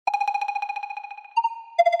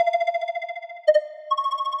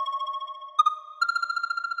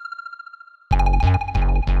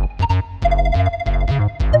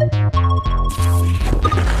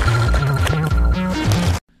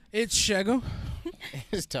It's Segun.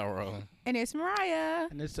 It's Tyrone. And it's Mariah.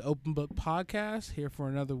 And it's the Open Book Podcast, here for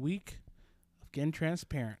another week of getting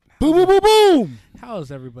transparent. Boom, boom, boom, boom. How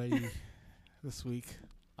is everybody this week?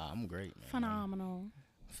 I'm great, man. Phenomenal.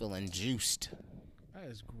 Feeling juiced. That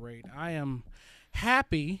is great. I am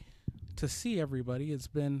happy to see everybody. It's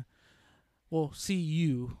been, well, see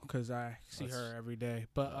you, because I see her every day.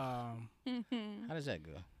 But, How does that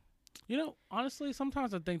go? you know, honestly,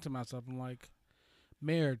 sometimes I think to myself, I'm like,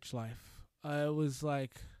 marriage life. It was like,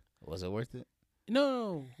 Was it worth it?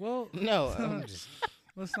 no, well, No, I'm just.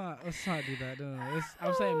 let's not do that. No.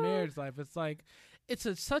 I'm saying marriage life. It's like, it's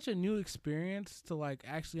such a new experience to like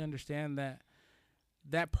actually understand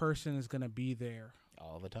that person is gonna be there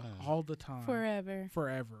All the time. all the time,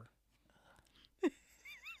 Forever.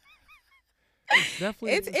 It's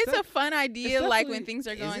definitely It's a fun idea, like when definitely- things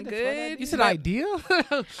are Is going it a fun good. idea? You said but idea?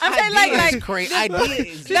 I'm saying like Great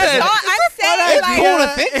ideas. the thought. I'm saying It's like cool to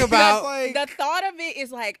think about. the thought of it is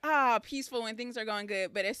like peaceful when things are going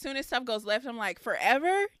good, but as soon as stuff goes left, I'm like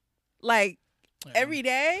forever, like every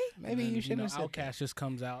day. Maybe you shouldn't have said Outcast just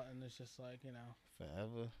comes out and it's just like,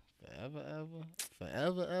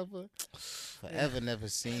 Forever never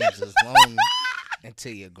seems as long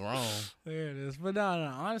until you're grown. there it is. But no,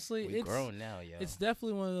 honestly, We grown now, yo. it's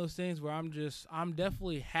definitely one of those things where I'm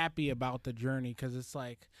definitely happy about the journey, because it's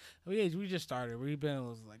like, we just started. We've been, it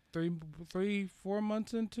was like 4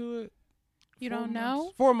 months into it. You 4 don't months?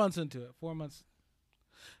 know? 4 months into it. 4 months.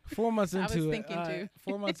 4 months I into was it. thinking too.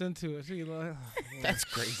 4 months into it. See, like, That's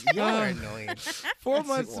crazy. Y'all are annoying. 4 That's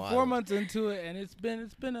months. wild. 4 months into it, and it's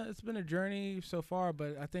been a journey so far.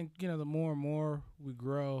 But I think, the more and more we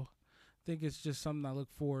grow, I think it's just something I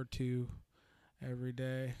look forward to every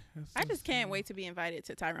day. I just can't wait to be invited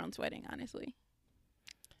to Tyrone's wedding. Honestly,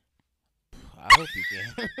 I hope you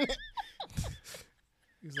can.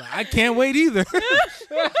 He's like, I can't wait either.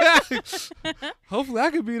 Hopefully,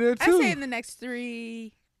 I could be there I too. say in the next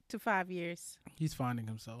 3 to 5 years. He's finding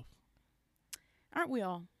himself. Aren't we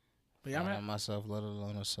all? But yeah, I'm I'm not myself, let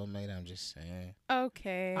alone a soulmate. I'm just saying.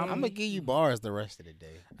 Okay. I'm gonna give you bars the rest of the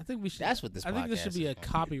day. I think we should. That's what this. I think this podcast should be is a gonna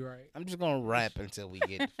copyright. I'm just gonna rap until we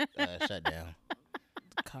get shut down.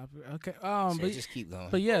 Copy. Okay. So But just keep going.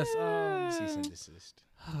 but yes. Cease and desist.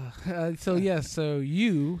 So yes. So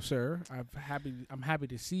you, sir, I'm happy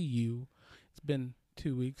to see you. It's been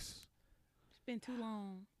 2 weeks. It's been too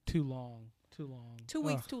long. Too long. 2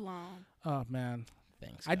 weeks too long. Oh man.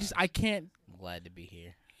 Thanks. I can't. I'm glad to be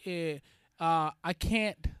here. I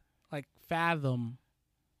can't like fathom,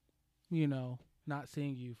 not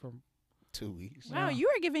seeing you for. 2 weeks. Wow, Yeah. you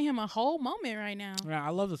are giving him a whole moment right now. Yeah, I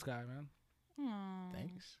love this guy, man. Aw.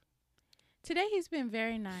 Thanks. Today he's been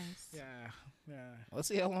very nice. Yeah. Let's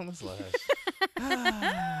see how long this lasts.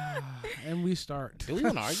 And we start. Do we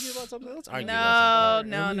want to argue about something? Let's argue No, about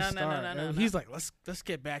something. no, And we no, no, start. no, no, And no. He's like, let's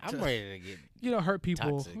get back to I'm ready to get. hurt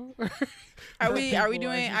people. Toxic. Are we Hurt people,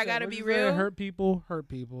 doing as you I said. Gotta What'd Be you say? Real? Hurt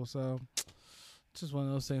people. So it's just one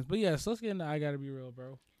of those things. But yes, let's get into I Gotta Be Real,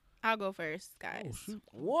 bro. I'll go first, guys. Oh shoot.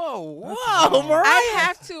 Whoa, That's whoa, wild. Mariah.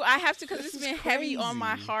 I have to because This it's is been heavy on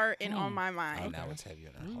my crazy. heart and on Mm. my Oh, mind. now it's heavy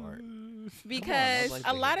on her heart. Because like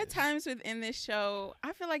a to lot hear of this. times within this show,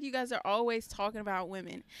 I feel like you guys are always talking about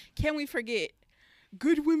women. Can we forget?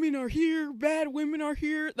 Good women are here, bad women are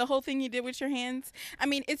here. The whole thing you did with your hands. I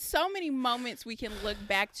mean, it's so many moments we can look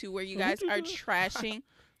back to where you guys are trashing.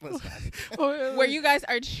 Let's not. Where you guys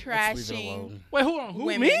are Let's leave it trashing alone. Wait, hold on. Who,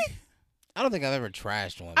 women. me? I don't think I've ever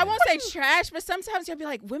trashed one. I won't say trash, but sometimes you'll be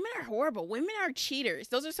like, women are horrible. Women are cheaters.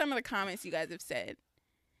 Those are some of the comments you guys have said.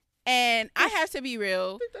 And I have to be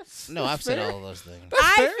real. No, I've said all of those things.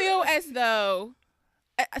 I fair. feel as though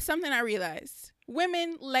something I realized.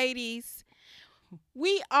 Women, ladies,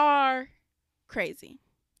 we are crazy.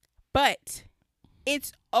 But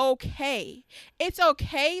it's okay. It's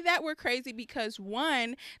okay that we're crazy because,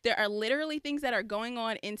 one, there are literally things that are going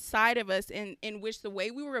on inside of us in which the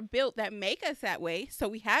way we were built that make us that way. So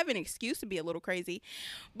we have an excuse to be a little crazy.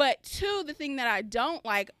 But two, the thing that I don't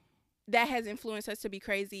like that has influenced us to be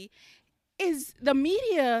crazy is the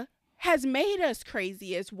media has made us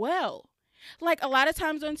crazy as well. Like a lot of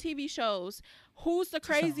times on TV shows, who's the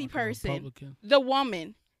crazy person? Republican. The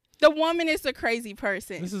woman. The woman is the crazy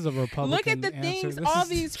person. This is a Republican. Look at the answer. things, This all is-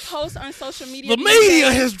 these posts on social media. The these media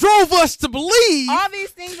days, has drove us to believe all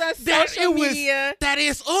these things on that social it was media. that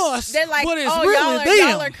it's us, They're like, but it's oh, really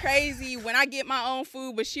y'all them. are crazy when I get my own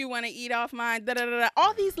food, but she want to eat off mine. Da, da, da, da.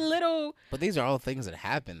 All these little, But these are all things that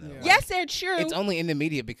happen, though. Yeah. Like, yes, they're true. It's only in the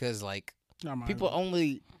media because, like, Never mind. people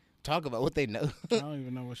only talk about what they know. I don't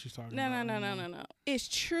even know what she's talking No, about. no, no, no, no, no. It's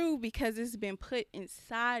true because it's been put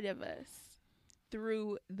inside of us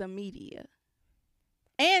through the media.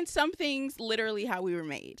 And some things literally how we were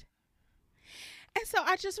made. And so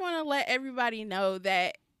I just want to let everybody know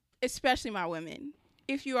that, especially my women,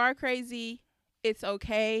 if you are crazy, it's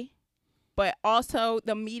okay. But also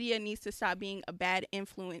the media needs to stop being a bad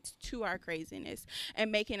influence to our craziness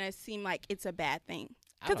and making us seem like it's a bad thing.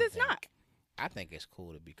 Because it's not. I think it's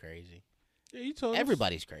cool to be crazy. Yeah, you told us.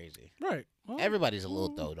 Everybody's crazy. Right. Well, Everybody's a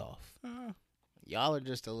little throwed off. uh, Y'all are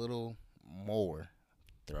just a little more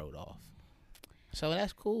throwed off. So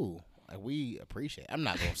that's cool. Like, we appreciate it. I'm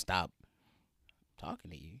not going to stop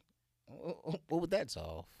talking to you. What would that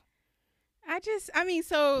solve?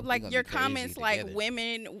 So We like gonna your be crazy comments like together.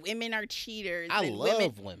 women are cheaters. I and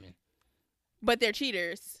love women. but they're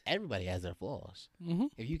cheaters. Everybody has their flaws. mm-hmm.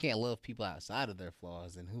 If you can't love people outside of their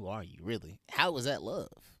flaws, then who are you really? How is that love?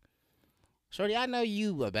 Shorty, I know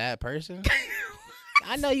you a bad person.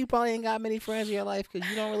 I know you probably ain't got many friends in your life because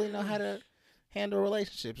you don't really know how to handle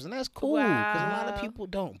relationships, and that's cool because a lot of Wow. people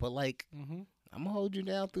don't. But like, Mm-hmm. I'm gonna hold you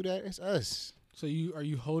down through that. It's us. So are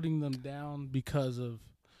you holding them down because of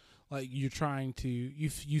like you're trying to you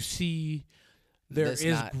see there That's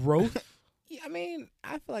is not- growth? Yeah, I mean,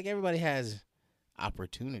 I feel like everybody has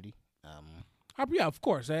opportunity. Yeah, of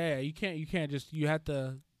course. Yeah, you can't just you have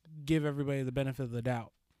to give everybody the benefit of the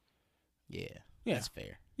doubt. Yeah, Yeah. that's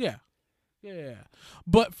fair. Yeah.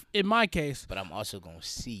 But in my case, But I'm also gonna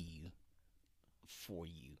see you for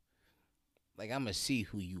you. Like, I'm gonna see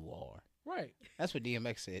who you are. right? That's what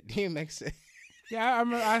DMX said. DMX said, Yeah, I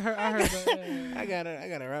remember. I heard that. Yeah. I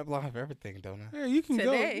got a rap line for everything, don't I? Yeah, you can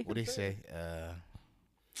Today. go. What did he say?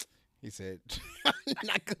 He said, I'm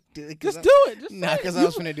not gonna do it. 'cause Just I'm- do it. Just Nah, say it. because I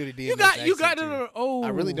was finna do the DMX You got accent, to. too. Oh, I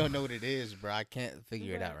really don't know what it is, bro. I can't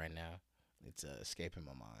figure it Yeah. out right now. It's escaping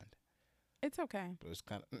my mind. It's okay. But it's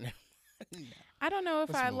kind of. I don't know if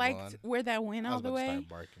Let's I move liked on. where that went I all was the about to way. start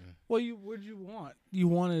barking. What did you want? You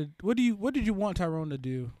wanted. What did you want Tyrone to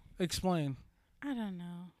do? Explain. I don't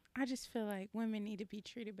know. I just feel like women need to be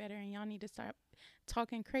treated better, and y'all need to start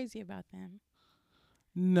talking crazy about them.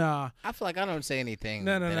 Nah. I feel like I don't say anything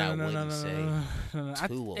No. that I wouldn't say. no.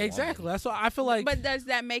 to a Exactly. woman. That's what I feel like. But does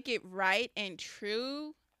that make it right and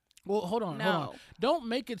true? Well, hold on. No. Don't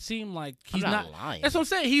make it seem like I'm he's not lying. That's what I'm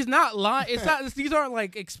saying. He's not lying. It's not. These aren't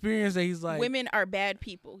like experience that he's like. Women are bad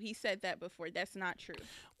people. He said that before. That's not true.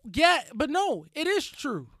 Yeah, but no, it is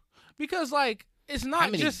true because like it's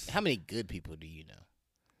not How many good people do you know?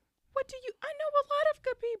 What do you? I know a lot of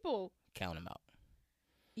good people. Count them out.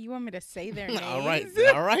 You want me to say their names? All right,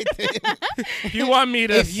 all right. Then. You want me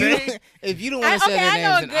to say? If you don't want to say their I know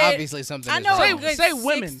names, a then good- obviously something I is know a wrong. good Say six-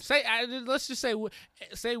 women. Let's just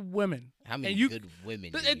say women. How many and you- good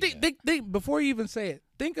women? Do you know? Think before you even say it.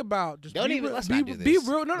 Think about just Don't be even. real, Let's be, not do this. Be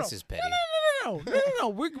real. No. This is petty. No.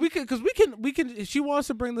 We can because we can. If she wants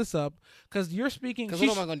to bring this up because you're speaking. Because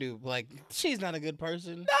what am I gonna do? Like, she's not a good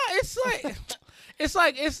person. Nah,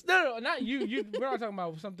 it's no, not you. We're not talking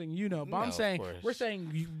about something you know. But No, I'm of saying course. we're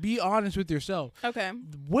saying you be honest with yourself. Okay.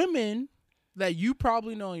 Women that you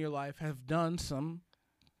probably know in your life have done some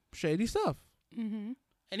shady stuff, Mm-hmm.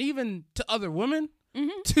 and even to other women,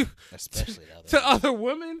 Mm-hmm. to Especially the other. to other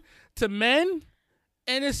women, to men,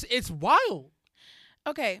 and it's wild.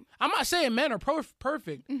 Okay. I'm not saying men are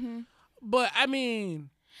perfect, Mm-hmm. but I mean,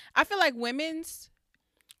 I feel like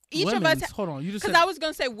each of us. hold on, you just Because said I was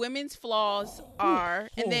gonna say women's flaws are,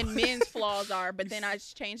 and then men's flaws are, but then I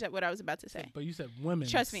just changed up what I was about to say. but you said women.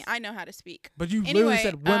 Trust me, I know how to speak. But you Anyway, literally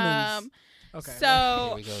said women's. Okay. Here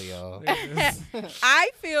So we go, y'all. There it is. I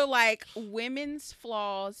feel like women's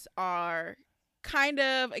flaws are kind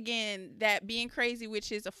of, again, that being crazy,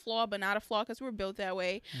 which is a flaw, but not a flaw because we're built that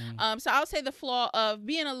way. So I would say the flaw of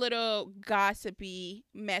being a little gossipy,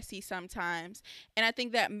 messy sometimes. And I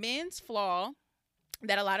think that men's flaw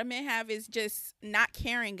that a lot of men have is just not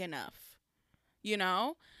caring enough, you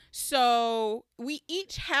know? So we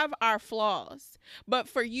each have our flaws, but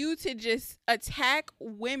for you to just attack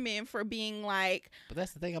women for being like, But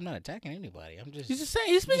that's the thing. I'm not attacking anybody. I'm just. He's just saying.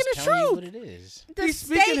 He's speaking just his telling you truth. what it is. the He's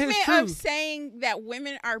speaking his statement of truth. saying that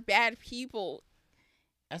women are bad people,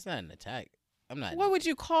 That's not an attack. I'm not. what would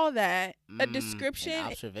you call that? A An description?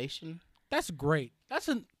 observation. That's great.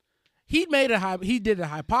 He did a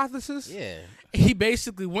hypothesis. Yeah. He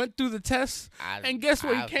basically went through the test, and guess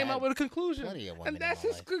what? He I've came had out with a conclusion, plenty of women and in that's my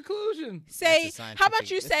his life. conclusion. Say, That's the how about scientific-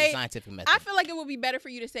 you that's the say, scientific method? I feel like it would be better for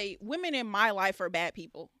you to say, women in my life are bad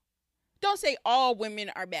people. Don't say all women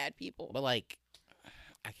are bad people. But like,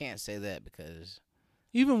 I can't say that because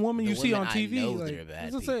Even women the you see women on TV, I know like, that are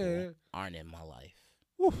bad that's people what I'm saying. aren't in my life.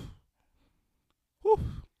 Woof. Woof.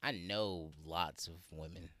 I know lots of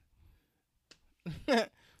women.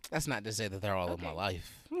 That's not to say that they're all in my Okay.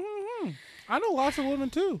 life. Mhm. I know lots of women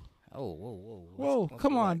too. Oh, whoa. Whoa, Let's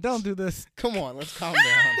come on, relax. don't do this. Come on, let's calm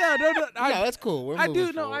down. No. No, that's cool. We're I moving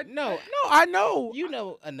do know. forward. No, I know. You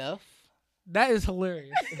know enough. That is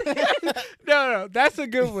hilarious. No, that's a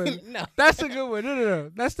good one. No. That's a good one. No.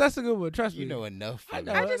 That's a good one. Trust me. You know enough. For I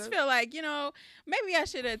know. that. I just feel like, maybe I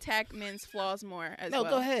should attack men's flaws more as No,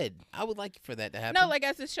 well. go ahead. I would like for that to happen. No, like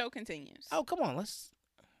as the show continues. Oh, come on. Let's.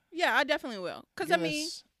 Yeah, I definitely will. Because, give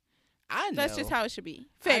us- I know. that's just how it should be.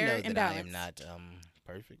 I Fair know and that balanced. I am not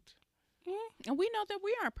perfect. And we know that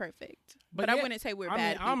we aren't perfect. But yeah, I wouldn't say we're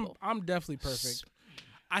bad people. I'm definitely perfect.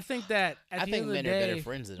 I think that at I the think end of the men day, are better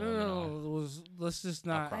friends than women are. Let's just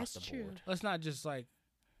not. Across That's the true. board. Let's not just like.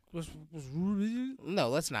 No,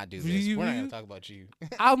 let's not do this. We're not going to talk about you.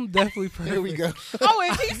 I'm definitely perfect. There we go. Oh,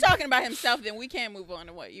 if he's talking about himself, then we can't move on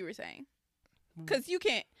to what you were saying. Because you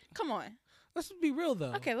can't. Come on. Let's be real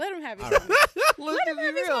though. Okay, let him have his All right. moment. Let's Let him just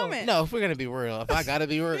have be his real. moment. No, if we're going to be real, if I got to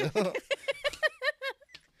be real. No,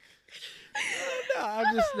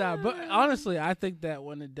 I'm just not. But honestly, I think that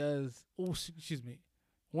when it does,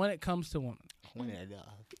 when it comes to women,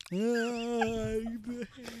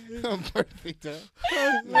 I'm perfect,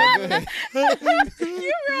 huh? No, go ahead.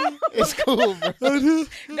 You're wrong. It's cool, bro.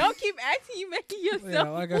 Don't keep acting you making yeah, yourself.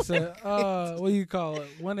 like I said, what do you call it?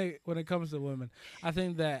 When it comes to women, I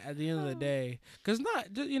think that at the end of the day, because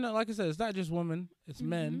not just, like I said, it's not just women, it's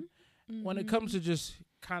men. When it comes to just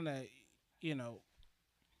kind of,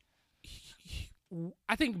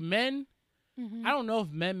 I think men. I don't know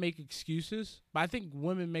if men make excuses, but I think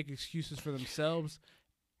women make excuses for themselves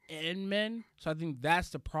and men. So I think that's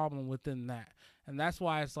the problem within that, and that's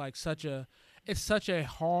why it's like such a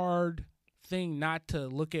hard thing not to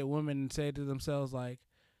look at women and say to themselves like,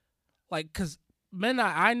 because men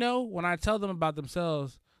I know when I tell them about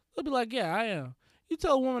themselves, they'll be like, yeah, I am. You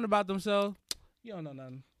tell a woman about themselves, you don't know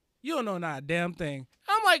nothing. You don't know not a damn thing.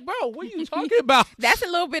 I'm like, bro, what are you talking about? That's a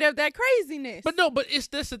little bit of that craziness. But no,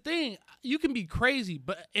 that's the thing. You can be crazy,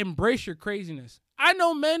 but embrace your craziness. I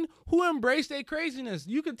know men who embrace their craziness.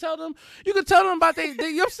 You can tell them about they I'm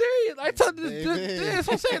serious. I tell this,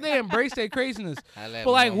 I'm saying they embrace their craziness. But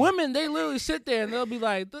like women, they literally sit there and they'll be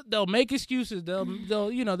like, they'll make excuses. They'll they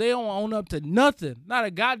don't own up to nothing, not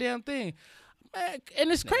a goddamn thing. Man, and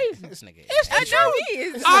it's crazy. This nigga. I know he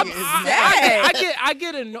is. I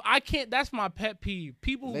get it. I can't. That's my pet peeve.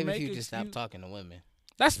 People who Maybe make if you just stop talking to women.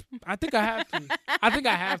 I think I have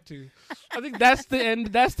to. I think that's the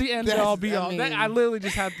end. That's the end all be all. I literally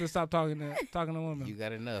just have to stop talking to women. You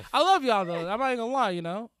got enough. I love y'all though. I'm not even gonna lie.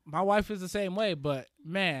 My wife is the same way. But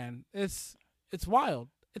man, it's wild.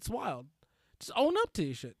 It's wild. Just own up to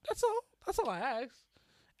your shit. That's all. That's all I ask.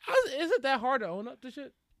 Is it that hard to own up to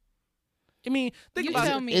shit? I mean, think You about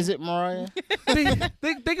tell it. me. Is it Mariah?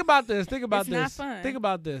 think about this. Think about It's this. not fun. Think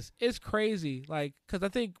about this. It's crazy. Like, because I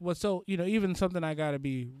think what's so, even something I got to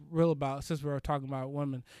be real about since we're talking about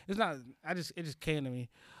women. It's not, it just came to me.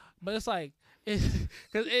 But it's like,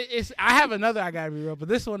 it's I have another I got to be real, but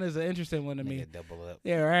this one is an interesting one to me. Nigga, double up.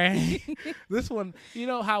 Yeah, right? This one,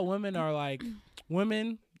 how women are like,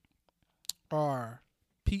 I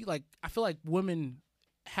feel like women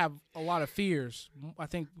have a lot of fears. I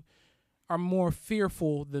think are more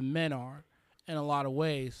fearful than men are in a lot of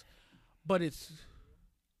ways, but it's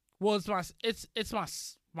my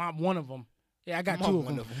one of them. Yeah, I got two of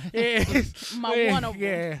them. Yeah, My one of them.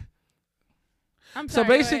 Yeah. I'm So sorry,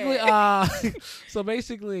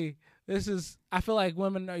 basically, this is. I feel like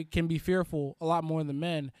women can be fearful a lot more than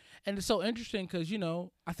men, and it's so interesting because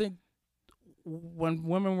I think when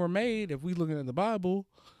women were made, if we looking at the Bible,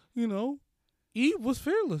 Eve was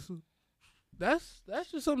fearless. That's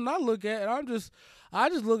just something I look at, and I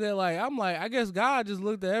just look at I guess God just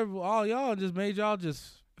looked at all y'all and just made y'all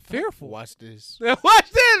just fearful. Watch this.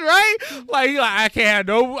 Watch this, right? Like I can't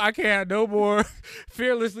have no more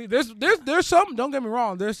fearlessly. There's some. Don't get me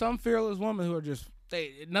wrong. There's some fearless women who are just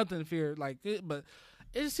nothing to fear like it. But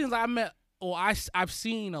it just seems like I've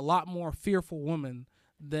seen a lot more fearful women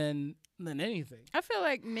than anything. I feel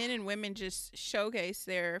like men and women just showcase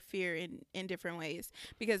their fear in different ways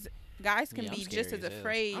because guys can I'm be just scary as hell.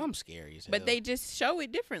 afraid. I'm scary as hell. But they just show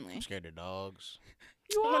it differently. I'm scared of dogs.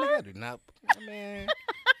 You Oh, my are? nigga, do not, man.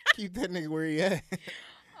 Keep that nigga where he at.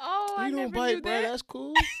 Oh, I You never don't bite, knew bro. that. That's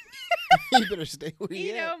cool. You better stay where You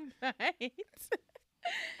he at. don't bite.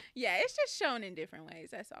 Yeah, it's just shown in different ways.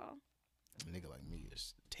 That's all. A nigga like me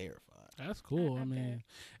is terrified. That's cool. I mean,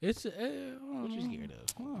 it's What you scared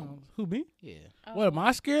of? Who me? Yeah. What am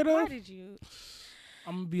I scared Why of? did you?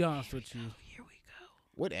 I'm gonna be honest with you. Here we go.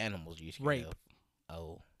 What animals are you scared Rape. of?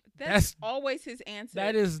 Oh. That's always his answer.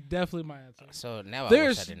 That is definitely my answer. So now I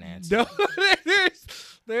There's wish I didn't answer. no,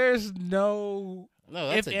 There's no. No,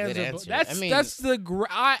 that's a good answer. That's the.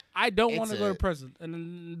 I don't want to go to a- prison,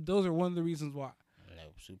 and those are one of the reasons why. No,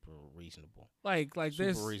 super reasonable. Like Super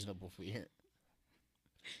this. reasonable for you.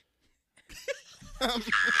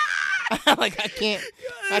 Like I can't.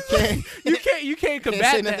 You can't Can't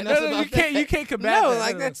combat say that. nothing else No, about you can't. that. You can't combat No, that.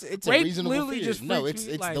 like No. that's it's a Rape reasonable literally fear. just No, freaks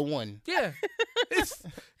it's me, like- the one. Yeah, it's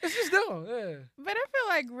just no. Yeah. But I feel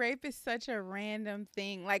like rape is such a random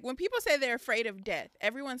thing. Like when people say they're afraid of death,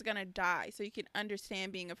 everyone's gonna die, so you can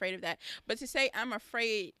understand being afraid of that. But to say I'm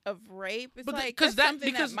afraid of rape, it's But like because that's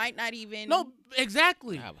something that might not even. No,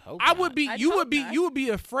 exactly. I hope I not. would be. I'd You hope would be. not. You would be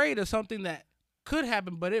afraid of something that could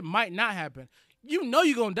happen, but it might not happen. You know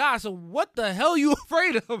you're gonna die. So what the hell you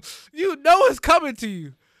afraid of? You know it's coming to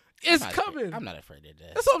you. It's coming. I'm not afraid of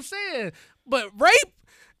that. That's what I'm saying. But rape,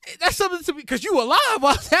 that's something to me because you alive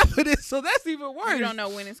while it's happening. So that's even worse. You don't know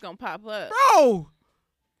when it's gonna pop up. bro.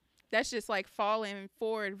 That's just like falling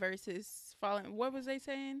forward versus falling. What was they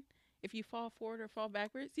saying? If you fall forward or fall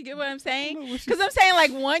backwards, you get what I'm saying? know what she Because I'm saying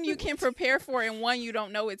like one you can prepare for and one you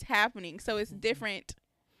don't know it's happening, so it's different.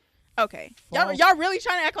 Okay, Fall- y'all really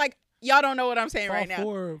trying to act like y'all don't know what I'm saying right now?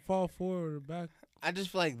 Fall forward, or back. I just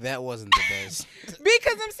feel like that wasn't the best.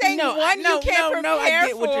 Because I'm saying No, one you can't no, I prepare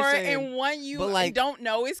get what you're for saying. and one you But, like, don't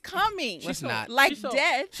know is coming. Let's not. Like She's so-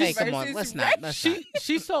 death Hey, versus come on, let's not. rape. Let's not.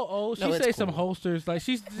 She's so old. She No, it's say some cool. holsters. Like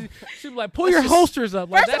she be like, pull your holsters up.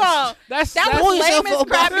 Like, First of all, that's That Pull was yourself lame as up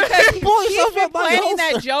crap by- because Pull he's yourself been up by your planning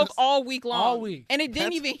that holster. joke all week long. All week. And it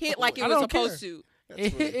didn't That's even hit like it I was don't care. supposed to.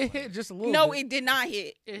 it hit just a little. No, bit. it did not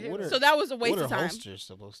hit. It hit. What are- So that was a waste What of are time. holsters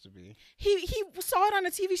supposed to be? He saw it on a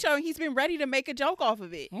TV show and he's been ready to make a joke off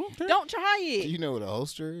of it. Okay. Don't try Do it. you know what a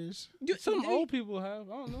holster is? Some old people have.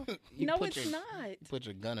 I don't know. You No, put it's your- not. Put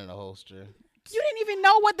your gun in a holster. You didn't even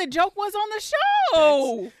know what the joke was on the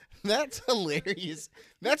show. That's hilarious.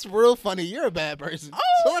 That's real funny. You're a bad person. Oh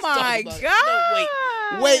So let's talk my about it. god!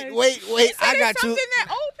 No, wait. You said I got it's two. something that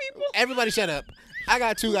old people. Everybody, shut up. I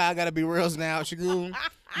got two guys. I gotta be real now, Segun.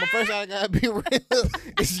 My first I gotta be real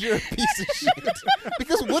is you're a piece of shit.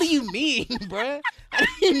 Because what do you mean, bruh? How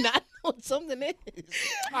do you not know what something is?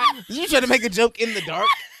 You trying to make a joke in the dark?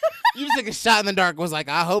 You just took a shot in the dark. Was like,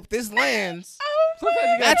 I hope this lands. Sometimes you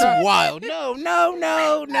gotta That's try- wild. No.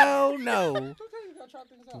 Sometimes you gotta try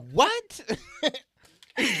things out. What?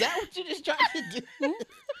 Is that what you just tried to do?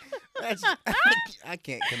 That's, I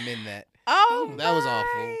can't commend that. Oh, That was my.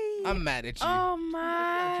 awful. I'm mad at you. Oh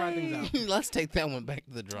Try things my! out. Let's take that one back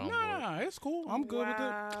to the drawing board. Nah, it's cool. I'm good with it.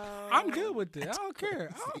 Wow. I'm good with it. I don't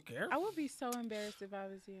care. I don't care. I would be so embarrassed if I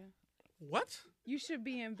was you. What? You should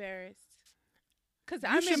be embarrassed. Cause You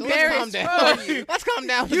I'm should- So let's calm embarrassed down. for you. Let's calm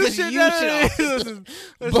down. You because should. also-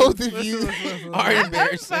 both of you are I'm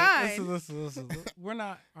embarrassing. fine. Listen. We're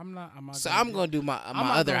not. I'm not. So I'm gonna do my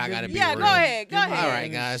not other. gonna I give gotta you- be Yeah, real. go ahead. Go Give me- ahead. All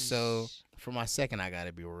right, guys. So for my second, I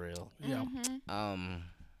gotta be real. Yeah. Mhm.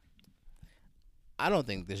 I don't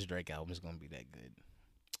think this Drake album is gonna be that good.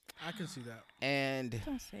 I can see that. And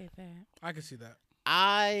Don't say that. I can see that.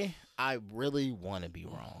 I really want to be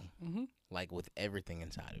wrong, Mm-hmm. like with everything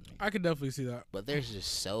inside of me. I can definitely see that. But there's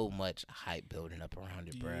just so much hype building up around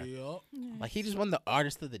it, bruh. Yep. Like he just won the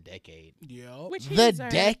Artist of the Decade. Yep. Which he The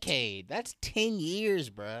deserved. decade. That's 10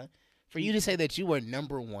 years, bruh. For you to say that you were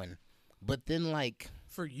number one, but then like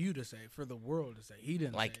For you to say, for the world to say, he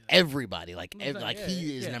didn't. like say that. everybody, like He was like yeah,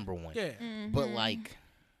 he is yeah, number one. Yeah. But Mhm. like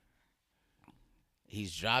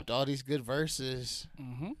he's dropped all these good verses.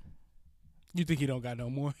 Mm-hmm. You think he don't got no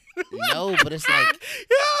more? No, but it's like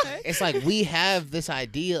Yeah. it's like we have this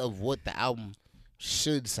idea of what the album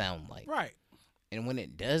should sound like. Right. And when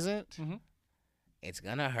it doesn't, Mhm. it's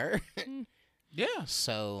gonna hurt. Yeah.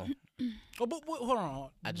 So Oh, but hold on.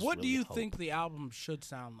 I just What do really you hope. think the album should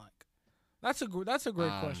sound like? That's a great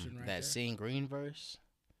question, right that there. Seeing Green verse.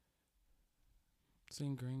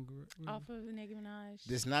 Sing Green. Off of Nicki Minaj.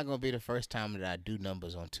 This is not gonna be the first time that I do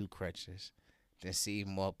numbers on two crutches, then see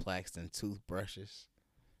more plaques than toothbrushes.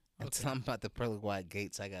 Until I'm about to pearly white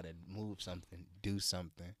gates, I gotta move something, do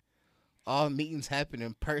something. All meetings happen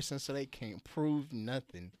in person, so they can't prove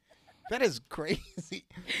nothing. That is crazy.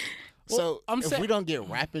 Well, So I'm if saying- we don't get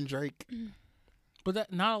rapping Drake, But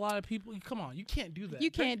that not a lot of people. Come on, you can't do that.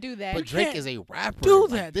 You can't do that. but Drake can't is a rapper. do Like,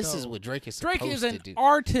 that, this is though. what Drake is Drake supposed is to an do.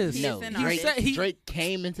 artist. He No, is an Drake, artist. Drake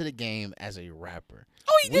came into the game as a rapper.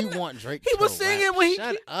 Oh, he We didn't. want Drake. He to was singing rap. when he.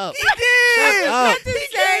 Shut up. He did. Shut up. He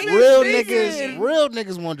came in Real singing.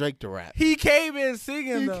 niggas want Drake to rap. He came in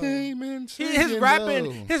singing though. in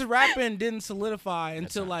His rapping didn't solidify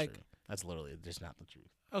until like. That's literally just not the truth.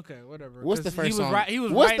 Okay, whatever. What's the 'Cause first song? He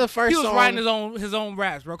was What's writing, the first He was song? writing his own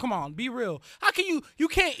raps, bro. Come on, be real. How can you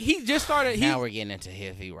can't? He just started. Now we're getting into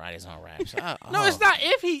if he write his own raps. No, it's not.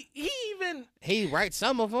 If he even. He writes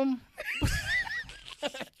some of them.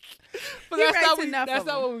 But He that's writes not. enough That's of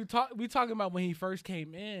not them. what we talking about when he first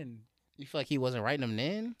came in. You feel like he wasn't writing them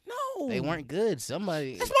then? No, They weren't good.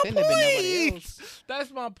 Somebody. That's it my couldn't have been nobody point. else.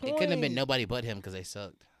 That's my point. It couldn't have been nobody but him because they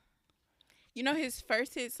sucked. You know, his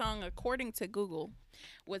first hit song, according to Google,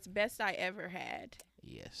 was "Best I Ever Had."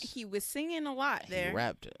 Yes. He was singing a lot there, He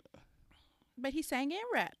rapped. but he sang and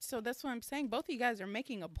rapped. So that's what I'm saying. Both of you guys are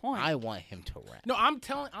making a point. I want him to rap. No, I'm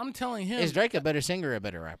telling him. Is Drake a better singer or a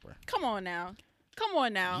better rapper? Come on now. Come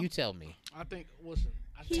on now. You tell me. I think. Listen.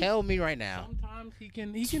 Tell me right now. Sometimes he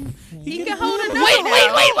can He can hold a He note. can hold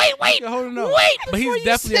a note. But he's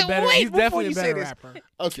definitely a better. He's definitely a better rapper.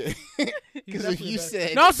 Okay. Because if you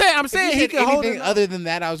said No, I'm saying he can hold a anything note. other than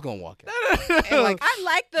that, I was gonna walk out. And like, I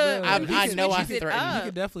like the. I- when he I know I switches it threatened. He up.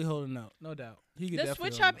 could definitely hold a note, no doubt. He could The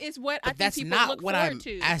definitely switch hold up a note. is what I but think that's people not look what forward I'm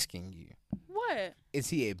to. asking you. What? Is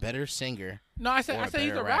he a better singer? No, I said or a he's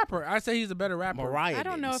better a rapper. I say he's a better rapper. Mariah. I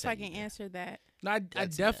don't know didn't if I say can that. answer that. No, I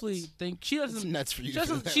That's definitely nuts. think she It's doesn't. nuts for you. She to feel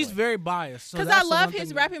doesn't that she's way. very biased. So Because that's I the love one his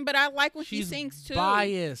thing- rapping, but I like when she She's sings too.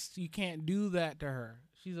 biased. You can't do that to her.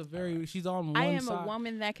 She's a very. She's on one I am side. a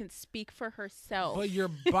woman that can speak for herself. But you're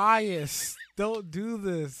biased. Don't do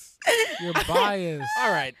this. You're biased.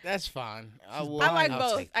 All right, that's fine. I like I'll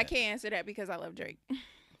both. take I that. can't answer that because I love Drake.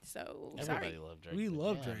 So Everybody sorry, love Drake. We but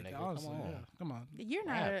love damn, Drake. nigga, Honestly, come on. yeah. Come on.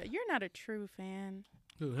 you're not a true fan.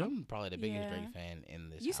 Who, him? I'm probably the biggest Yeah. Drake fan in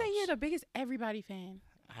this. You say house. you're the biggest everybody fan.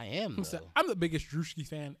 I am. Who said- Though. I'm the biggest Drewski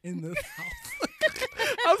fan in this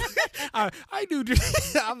house. I do.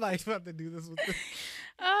 I'm like about to do this with this.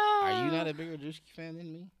 Are you not a bigger Drewski fan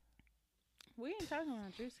than me? We ain't talking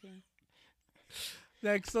about Drewski.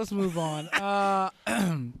 Next, let's move on.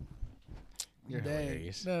 You're dang.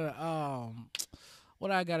 hilarious. No,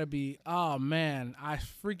 what I gotta be? Oh man, I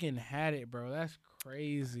freaking had it, bro. That's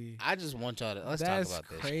crazy. I just want y'all to That's talk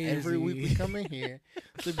about crazy. this. Every week we come in here,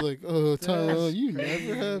 they be like, "Oh, Tyrone, you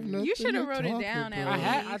never have nothing." You should have to wrote it talk down, about." I Alex.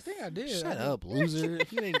 had. I think I did. Shut I up, loser.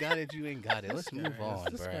 If you ain't got it, you ain't got it. Let's This move guy on,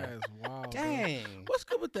 is- This bro. guy is wild. bro. Dang. What's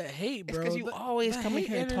good with the hate, It's bro? because you always The come in hate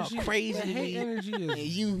here and talk energy- crazy the to hate me. energy is And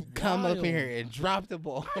you come up in wild. here and drop the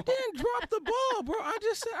ball. I didn't drop the ball, bro. I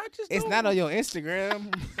just It's don't- not on your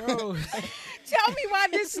Instagram. bro. Tell me why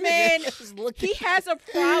this man Just looking. he has a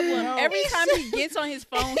problem. No. Every time he gets on his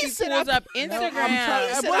phone, he said, pulls up No, Instagram. I'm trying.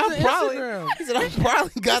 He It said, wasn't I'm probably- Instagram. He said, I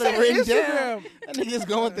probably got It's it written down. Instagram. That nigga's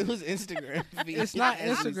going through his Instagram feed. It's not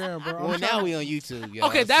Instagram, bro. Well, I'm now trying- we on YouTube, y'all.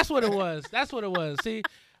 Okay, that's what it was. That's what it was. See,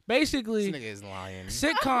 This basically, nigga is lying.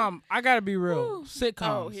 sitcom. I gotta be real. Woo.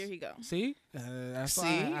 Sitcoms. Oh, here he go. See, that's See?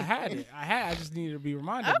 why I had it. I just needed to be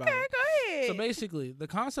reminded Okay, about it. go ahead. So basically, the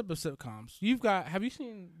concept of sitcoms. Have you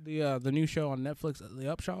seen the new show on Netflix, The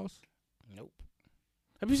Upshaws? Nope.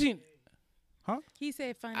 Have you seen? he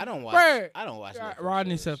said funny. I don't watch. Right. I don't watch. Netflix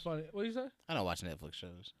Rodney shows. said funny. What you say? I don't watch Netflix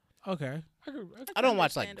shows. Okay. I don't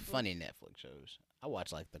watch like Understandable. funny Netflix shows. I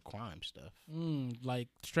watch like the crime stuff. Like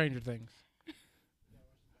Stranger Things.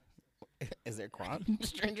 Is there crime?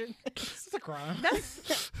 Stranger? It's a crime.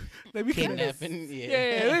 That's They be Kidnapping?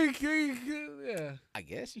 Yeah, yeah, I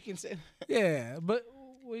guess you can say. yeah. But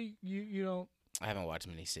you don't. I haven't watched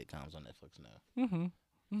many sitcoms on Netflix. No,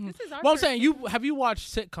 Mm-hmm. this is our Well, I'm first saying have you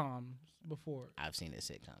watched sitcoms before? I've seen a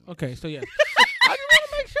sitcom. Okay, so yeah. I just want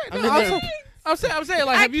to make sure. I No, mean, I'm saying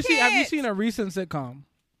like I have you can't. seen a recent sitcom?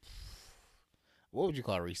 What would you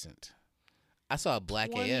call recent? I saw Black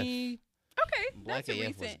AF. 20 Okay, Black that's a AF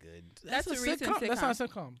was recent. good. That's a recent sitcom. That's not a sitcom.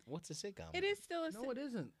 sitcom. What's a sitcom? It is still a. No, it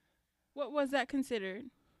isn't. What was that considered?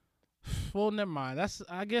 Well, never mind. That's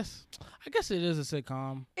I guess it is a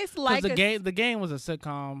sitcom. It's Because like the game was a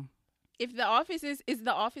sitcom. If The Office is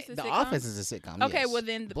The Office a The sitcom? Office is a sitcom. Okay, yes. well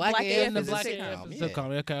then the Black Black AF AF the is a Black sitcom. AF is Yeah. a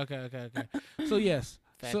sitcom. Okay. So yes,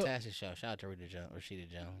 so, Fantastic show. Shout out to Rashida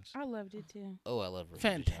Jones. I loved it too. Oh, I love Rashida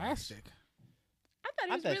fantastic. I thought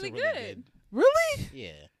it I was thought it's really really good. good. Really?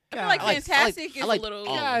 Yeah. I feel like I like- fantastic is I like a little.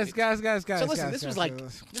 all of Guys. it. So listen, guys, this was guys, like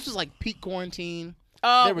guys. this was like peak quarantine.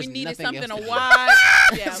 Oh, there we was needed nothing something else to to do. watch.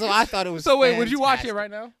 Yeah. So I thought it was. So wait, would you watch it fantastic.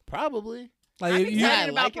 right now? Probably. Like I'm you, Would excited I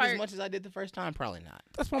about like it as part- much as I did the first time? Probably not.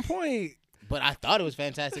 that's my point. But I thought it was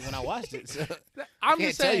fantastic when I watched it. So I'm can't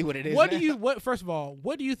just tell saying. you what it is What now. do you? What first of all?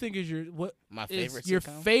 What do you think is my is favorite your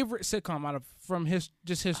sitcom? favorite sitcom out of from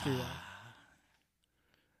just history?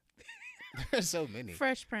 There's so many.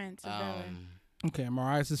 Fresh Prince of Bel-Air. Okay,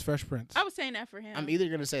 Mariah's Fresh Prince. I was saying that for him. I'm either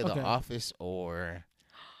gonna say Okay. The Office or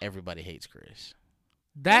Everybody Hates Chris.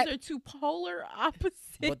 That Those are two polar opposites.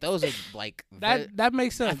 But those are like that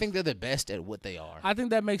makes sense. I think they're the best at what they are. I think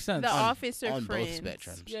that makes sense. The Office or on Friends? both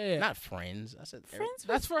spectrums. Yeah. Not Friends. I said Friends.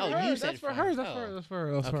 That's for Oh, her. you That's said for Friends. her. That's for her. That's for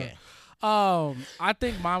her. That's for Okay. her. I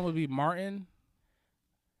think mine would be Martin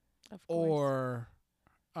Of course. or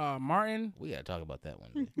Martin. We gotta talk about that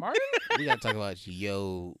one. Martin, We gotta talk about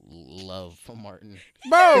your love for Martin.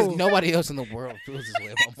 bro. Because nobody else in the world feels this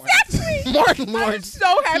way about Martin. Martin I'm Lawrence.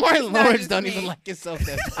 so happy. Martin it's not Lawrence just don't me. even like himself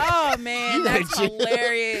that much. Oh man, You gotta that's chill.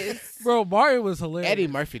 hilarious. Bro, Martin was hilarious. Eddie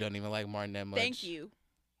Murphy don't even like Martin that much. Thank you.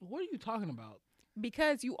 What are you talking about?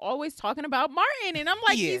 Because you always talking about Martin, and I'm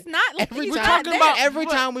like, Yeah. he's not. Every he's time, not talking there. about- every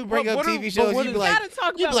what- time we bring what- up what TV are- shows, but what you is- be like, gotta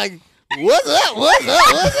talk you be about. like, what's up? What's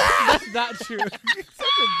up? What's up? That's not true. It's such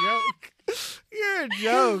a joke. You're a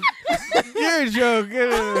joke. You're a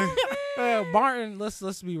joke. Martin,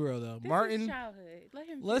 let's be real though. This is Martin, childhood. Let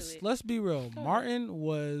him feel it. let's be real. Go Martin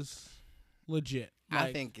was legit. I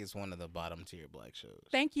Like, think it's one of the bottom tier black shows.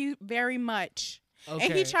 Thank you very much. okay.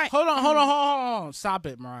 And he tried. Hold on. Stop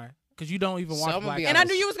it, Mariah. Because you don't even So watch I'm gonna Black. be And I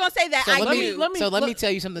knew you was gonna say that. So I let knew. me, let me look- tell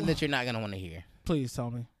you something that you're not gonna want to hear. Please tell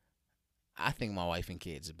me. I think My Wife and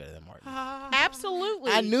Kids is better than Martin.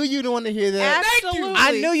 Absolutely. I knew you didn't want to hear that. Absolutely.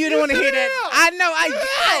 I knew you didn't want to hear said that. it out. I know.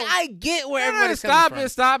 I get where everybody's Stop coming it!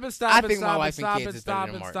 Stop it! Stop I it! think My Stop it! Wife and Stop Kids it! is better Stop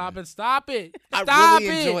than it! Martin. Stop it! Stop it! from. Stop I really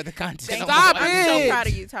it! enjoyed the content. Thank on you. My Stop Wife and I'm so it. proud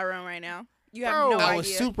of you, Tyrone. Right now, you have Bro. no I idea.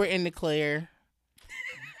 was super into Claire.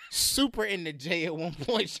 Super into Jay at one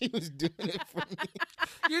point. She was doing it for me.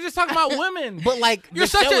 You're just talking about women. But like You're the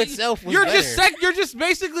such show a. itself was You're better. just you're just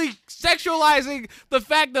basically sexualizing the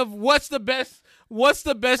fact of what's the best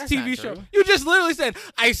That's TV not show. true. You just literally said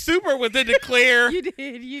I super was into Claire. You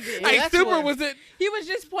did. You did. I that's super what- was it. He was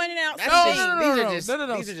just pointing out That's No, things. just, no, no, these no, are no. just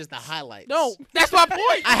No. these are just the highlights. No, that's my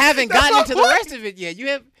point. I haven't That's gotten my into the point. rest of it yet.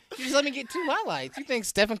 You just let me get 2 highlights. You think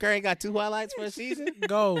Stephen Curry got 2 highlights for a season?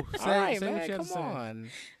 Go. All Say, right, say what man. you have Come to say. on.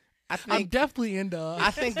 I I'm think definitely into.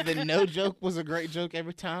 I think the no joke was a great joke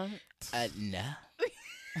every time. No.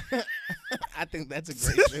 I think that's a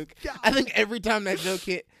great joke. I think every time that joke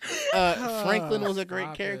hit, Franklin was a great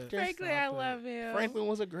Stop it. character. Frankly, Stop I it. love him. Franklin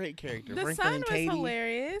was a great character. The Franklin son and was Katie.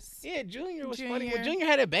 hilarious. Yeah, Junior was funny. Junior. When Junior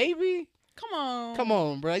had a baby, Come on. come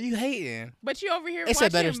on, bro, you hating. But you over here It's a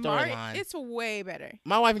watching better Martin. storyline. It's way better.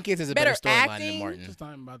 My Wife and Kids is a Better better storyline than acting. Martin. Just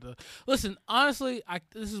talking about the. Listen, honestly,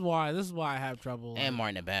 this is why I have trouble. And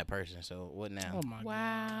Martin a bad person, so what now? Oh my god.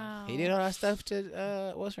 Wow. He did all that stuff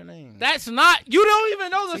to what's her name? That's not. You don't even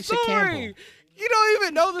know the Tisha story. Campbell. You don't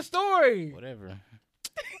even know the story. Whatever.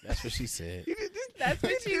 That's what she said. That's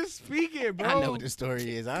what you. speaking, bro. I know what the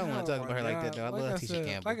story is. I don't want to Oh talk about her my like that though. I God. love I Tisha said,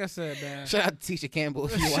 Campbell. Like I said, man. Shout out to Tisha Campbell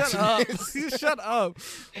if you Shut watching up. this. Shut up.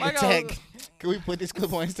 Like I Tag. was- Can we put this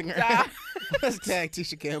clip on Instagram? Stop. Let's tag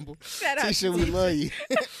Tisha Campbell. Shout out Tisha, to we love you.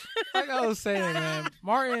 like I was saying, man.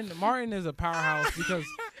 Martin is a powerhouse because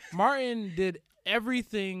Martin did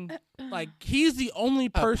everything. Like he's the only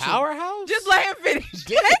person. Powerhouse? Just let him finish.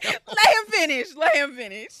 Damn. Let him finish. Let him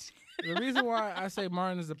finish. The reason why I say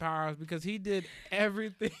Martin is a powerhouse because he did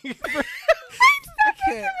everything.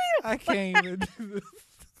 I can't even do this.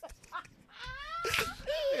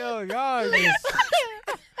 Yo, y'all just.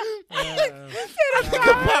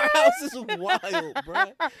 Powerhouse is wild, bro.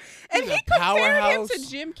 And He's he a compared him powerhouse. to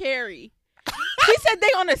Jim Carrey. He said they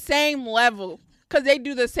on the same level because they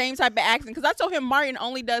do the same type of acting. Because I told him Martin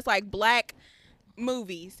only does like black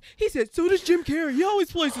movies. He said, so does Jim Carrey. He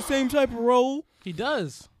always plays the same type of role. He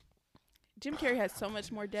does. Jim Carrey has so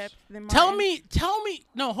much more depth than Martin. Tell me.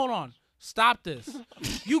 No, hold on. Stop this.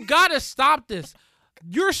 You gotta stop this.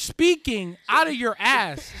 You're speaking out of your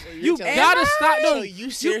ass. You telling- gotta stop. So No, you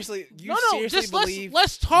seriously just believe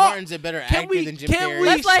let's talk. Martin's a better Can actor we- than Jim can Carrey? we-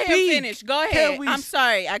 Let's let him speak. finish. Go Can ahead. we I'm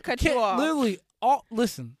sorry. I cut you off. Literally,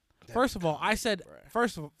 listen. First of all, I said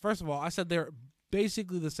first of all, I said they're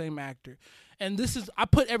basically the same actor, and this is I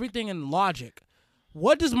put everything in logic.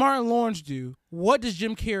 What does Martin Lawrence do? What does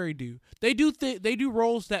Jim Carrey do? They do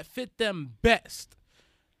roles that fit them best.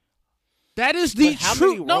 That is the But how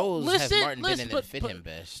truth. many No, roles listen, has Martin been in that but- fit but- him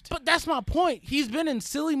best? But that's my point. He's been in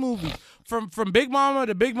silly movies from Big Mama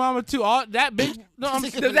to Big Mama 2. All that big. No, I'm.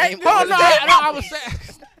 Think of Does the that, name oh of no, the I was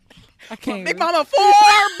saying. I can't. Big Mama 4,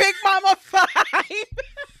 Big Mama 5.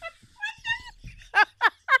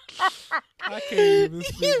 I can't even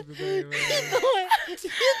speak today, man.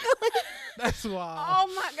 That's why. Oh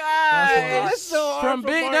my That's God. why. It's so hard From for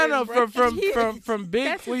big, Martin, no, bro. from big.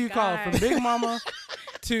 That's What do you his call it? guy. From Big Mama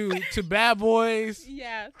to Bad Boys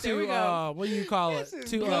Yeah, there we to go. what do you call it? This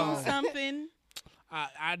is To Do something.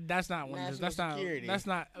 that's not one. National That's not. Security. That's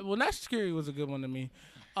not. Well, National Security was a good one to me.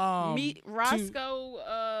 Meet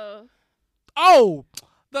Roscoe. Oh,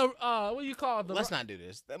 what do you call it? Let's not do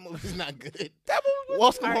this. That movie's not good. That movie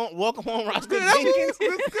was Welcome home, Roscoe That movie Jenkins.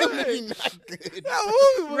 was That good. movie not good.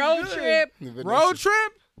 That movie was Road good. trip. Road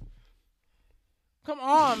trip. Come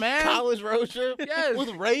on, man. College road trip. Yes. With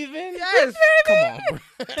Raven. Yes. Come on,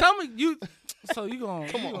 bro. Tell me you. So you gonna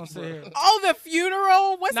sit bro. here? Oh, the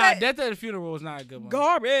funeral. What's Nah, that? Death at the Funeral was not a good one.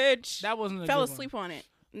 Garbage. That wasn't a Fell good asleep on it.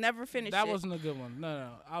 Never finished That it. wasn't a good one. No.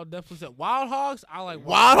 I'll definitely say Wild Hogs. I like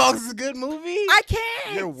Wild Hogs is a good movie. I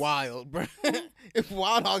can't. You're wild, bro. If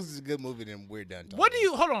Wild Hogs is a good movie, then we're done talking. What do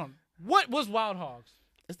you? Hold on. What was Wild Hogs?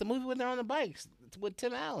 It's the movie when they're on the bikes. It's with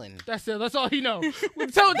Tim Allen. That's it. That's all he know. They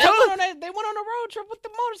Tell went on a road trip with the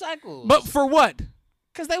motorcycles. But for what?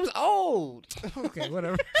 Because they was old. Okay,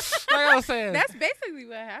 whatever. Like I was saying. That's basically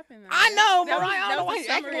what happened. Though. I know, That was, Mariah. I don't know why the you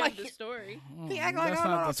acting summary like of the story. He acting like I don't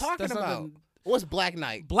know what I'm talking about. What's Black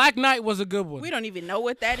Knight? Black Knight was a good one. We don't even know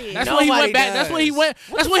what that is. That's when he went back. Does. That's when he went.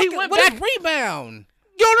 That's when he went what back. is Rebound?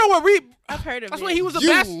 You don't know what I've heard of That's it. when he was a You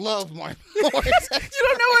best. love Martin Lawrence. You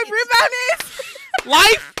don't know what Rebound is?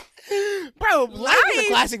 Life. Bro, Life is a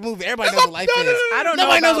classic movie. Everybody knows what Life is. I don't know.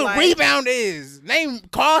 Nobody knows about what Life. Rebound is.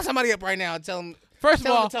 Call somebody up right now and tell them. First of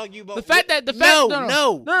Tell them all, to tell you about the fact that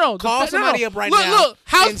no. Call Call somebody up right look, now. Look,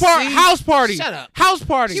 and see- house party. Shut up. House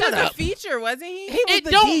party. He Shut was up. a feature, wasn't he? He was It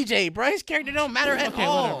the don't- DJ, bro. His character don't matter at Okay,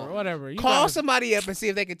 all. whatever. You Call guys- somebody up and see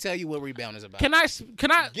if they can tell you what Rebound is about. Can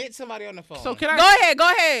I? Get somebody on the phone. So can I?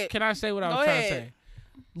 Go ahead. Can I say what I was Go trying to ahead.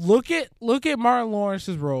 say? Look at Martin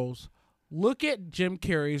Lawrence's roles. Look at Jim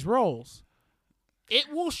Carrey's roles. It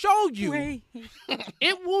will show you.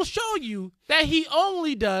 It will show you that he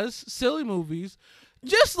only does silly movies,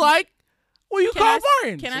 just like what you Can call I-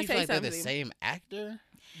 Martin. can So I you feel say like they're the something? same actor?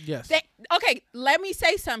 Yes. Okay, let me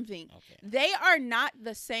say something. Okay. They are not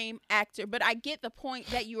the same actor, but I get the point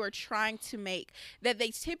that you are trying to make, that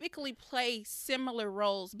they typically play similar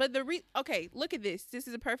roles. But okay, look at this. This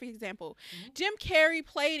is a perfect example. Jim Carrey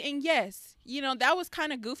played in Yes. You know, that was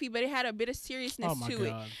kind of goofy, but it had a bit of seriousness Oh my to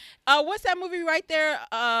God. it. What's that movie right there?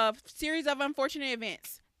 Series of Unfortunate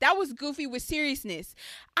Events. That was goofy with seriousness.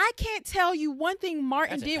 I can't tell you one thing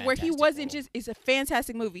Martin That's a did where he fantastic wasn't role. just, it's a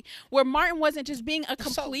fantastic movie, where Martin wasn't just being a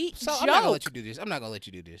complete so joke. I'm not gonna let you do this. I'm not gonna let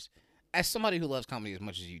you do this. As somebody who loves comedy as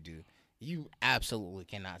much as you do, you absolutely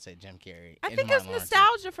cannot say Jim Carrey. I and think Martin it's Lawrence.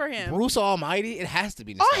 nostalgia for him. Bruce Almighty, it has to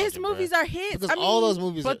be All nostalgia. his movies bro. are hits. Because I mean, all those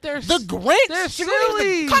movies but are they're the s- Grinch. they're Shagun was the-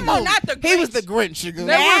 silly. Come on, not the He was Grinch. the Grinch, Shagun.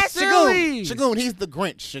 They were Shagun. silly. Shagun, he's the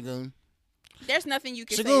Grinch, Shagun. There's nothing you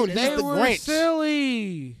can Segun, say. to he's this. They the were Grinch.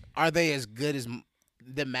 silly. Are they as good as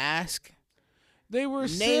The Mask? They were Name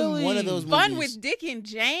silly. one of those Fun movies. with Dick and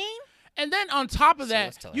Jane. And then on top of So that,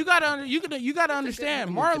 let's tell you her. gotta you gotta understand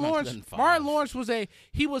movie. Martin Came out in Lawrence. 2005. Martin Lawrence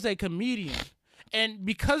was a comedian, and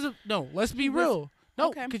because of let's be real. No,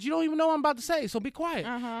 Okay. because you don't even know what I'm about to say, so be quiet.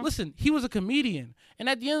 Uh-huh. Listen, he was a comedian, and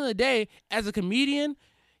at the end of the day, as a comedian,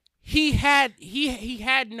 he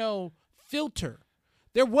had no filter.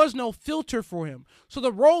 There was no filter for him. So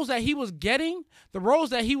the roles that he was getting, the roles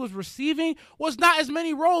that he was receiving, was not as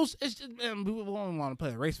many roles. It's just, and we don't want to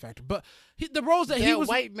play the race factor, but the roles that he That was.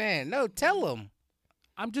 white man. No, tell him.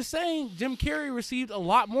 I'm just saying, Jim Carrey received a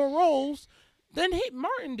lot more roles than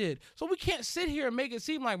Martin did. So we can't sit here and make it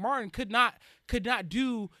seem like Martin could not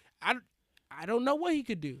do. I don't know what he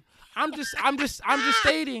could do. I'm just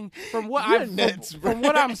stating from what You're I've nuts, from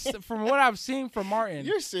what I've seen from Martin.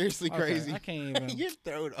 You're seriously Okay, crazy. I can't even. You're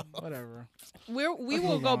thrown off. Whatever. We Let's will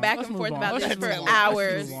move go on. back Let's and move forth on. about Let's this move for on. Let's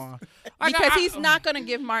hours move on. because he's not going to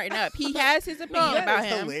give Martin up. He has his opinion That about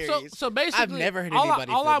is him. hilarious. So basically, I've never heard all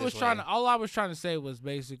anybody all feel I this was trying way. to all I was trying to say was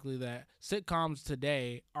basically that sitcoms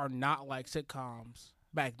today are not like sitcoms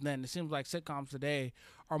back then. It seems like sitcoms today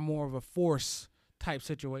are more of a force type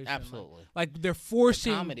situation. Absolutely. Like they're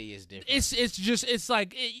forcing. Comedy is different. It's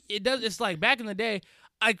like it does. It's like back in the day.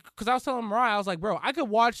 Because I was telling Mariah, I was like, bro, I could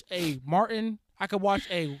watch a Martin. I could watch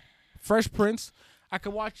a Fresh Prince. I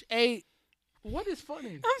could watch a. What is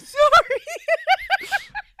funny? I'm sorry.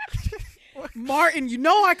 Martin, you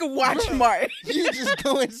know I could watch Martin. You just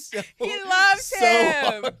going so. He loves so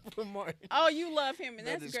him. hard for Martin. Oh, you love him, and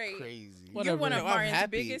That that's is great. crazy. What- You're Whatever. one of No, I'm Martin's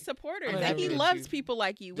happy. biggest supporters, Whatever. and he Did loves you- people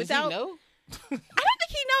like you. Does Without, he know? I don't think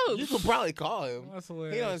he You knows. could probably call him. That's He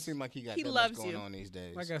hilarious. doesn't seem like he got He that loves much going you. on these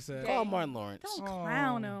days. Like I said, Call Martin Lawrence. Don't Oh.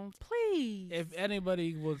 clown him, please. if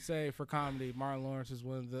anybody would say for comedy, Martin Lawrence is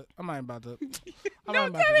one of the. I'm not even about to. I'm Don't not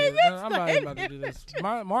about tell to me do this. this. I'm not even about to do this.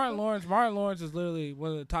 Martin Lawrence is literally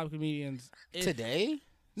one of the top comedians. Today?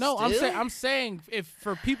 No, Still? I'm saying if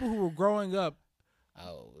for people who were growing up.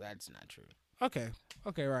 Oh, that's not true. Okay,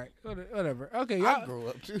 Okay, right. Whatever. Okay, I y'all. grew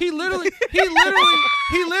up too. He literally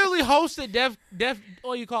hosted Def.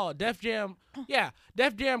 What do you call it? Def Jam. Yeah,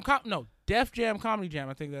 Def Jam. Def Jam Comedy Jam.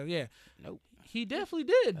 I think that. Yeah. Nope. He definitely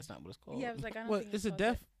did. That's not what it's called. Yeah, I was like, I don't What think is it's it?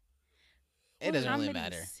 Def? It doesn't really Comedy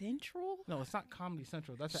matter. Central? No, it's not Comedy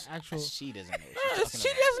Central. That's an actual. She doesn't know No, what she's she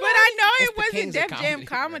talking doesn't. But I know It's it the wasn't Kings of Def Jam Comedy.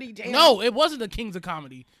 Comedy Jam. No, it wasn't the Kings of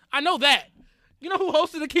Comedy. I know that. You know who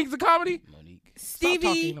hosted the Kings of Comedy? about. Monique. Stop talking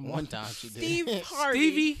Stevie. to me. One time she did. Steve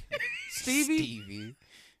Harvey. Stevie.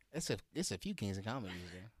 It's a few Kings of Comedy.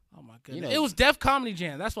 There. Oh my goodness. You know- it was Def Comedy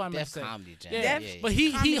Jam. That's what I meant Def to say. Comedy Jam. Yeah, Yeah, but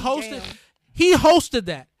he Comedy hosted. Jam. He hosted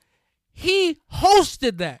that. He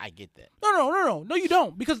hosted that. I get that. No, you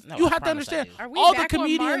don't, because No, you I have to promise I understand. do. Are we all the back on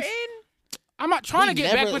comedians. Martin? I'm not trying to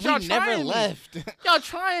get back, but y'all we never trying me. left. Y'all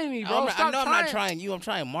trying me, bro. I Stop know I'm trying. not trying you. I'm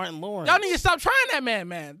trying Martin Lawrence. Y'all need to stop trying that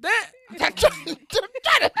man. That.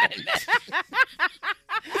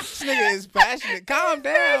 This nigga is passionate. Calm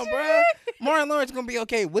down, bro. Martin Lawrence gonna be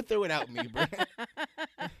okay with or without me, bro.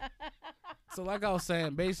 So like I was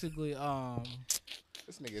saying, basically,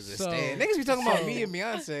 This nigga's a So- stand. Niggas be talking about so- me and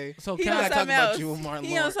Beyonce. so He can on I not talk talking something about else. you and Martin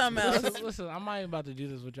He on Lawrence. something else. listen, I'm not even about to do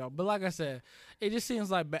this with y'all, but like I said, it just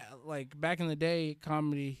seems like back in the day,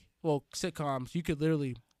 sitcoms, you could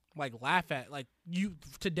literally like laugh at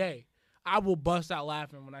today. I will bust out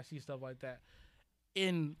laughing when I see stuff like that.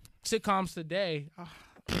 In sitcoms today,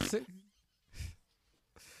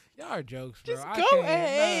 y'all are jokes, bro. Just I go can't,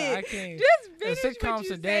 ahead. No, I can't. Just In finish what sitcoms you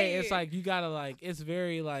today, saying. it's like you gotta it's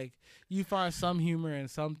very you find some humor in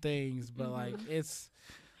some things, but it's.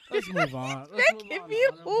 Let's move on. Let's move making on me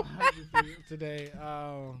to autobiography today.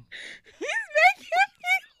 He's making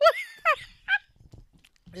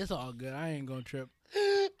It's all good. I ain't gonna trip.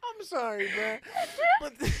 I'm sorry, bro.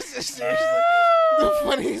 But this is seriously the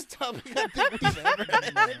funniest topic I think we've ever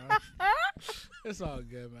had. It's all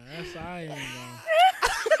good, man. I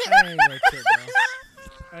ain't gonna trip, bro.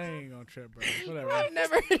 I ain't gonna trip, bro. Whatever. I've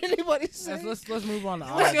never heard anybody say. Let's move on to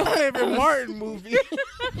What's your autobiography. favorite Martin movie?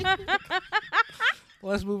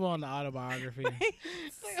 Let's move on to autobiography.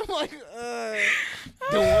 I'm like,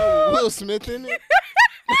 the one with Will Smith in it.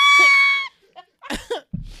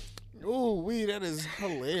 Ooh, that is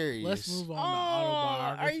hilarious. Let's move on to Oh,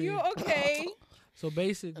 autobiography. are you okay? So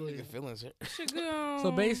basically, Nigga feelings hurt. Segun.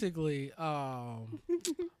 So basically,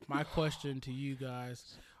 my question to you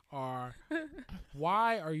guys are,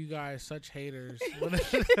 why are you guys such haters?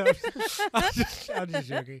 I'm just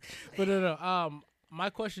joking. But no. My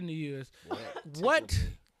question to you is,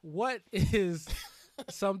 what is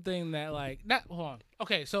something that hold on.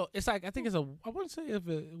 Okay, so it's I think it's I wouldn't say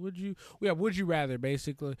would you rather,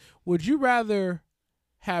 basically. Would you rather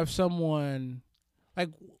have someone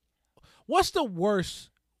what's the worst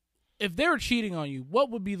if they were cheating on you? What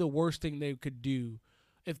would be the worst thing they could do,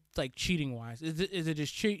 if cheating wise? Is it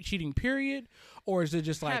just cheating period, or is it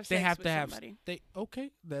just Have they sex have with to have somebody.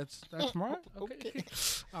 that's smart. Okay. Okay.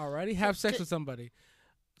 Alrighty, have sex with somebody.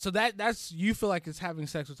 So that's you feel like it's having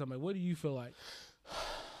sex with somebody. What do you feel like?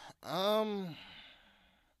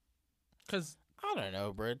 Because I don't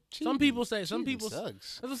know, bro. some people say Cheating sucks.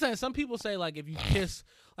 sucks. That's what I'm saying. Some people say if you kiss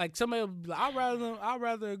somebody, will be like, I'd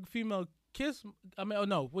rather a female kiss. I mean,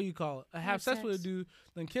 no, what do you call it? Have sex with a dude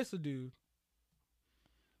than kiss a dude.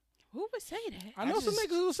 Who would say that? I know some niggas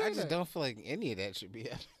who say I just that. don't feel like any of that should be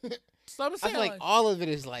happening. So I'm I saying feel like all of it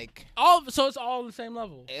is so it's all on the same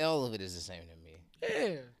level. all of it is the same to me.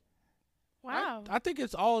 Yeah. Wow. I think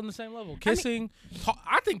it's all on the same level. Kissing,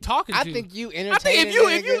 I think talking. I to think you I entertaining. think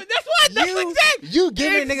if you that's you, exactly. you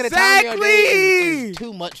giving a nigga the time of your day Exactly. is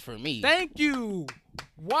too much for me. Thank you.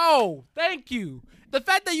 Whoa, thank you. The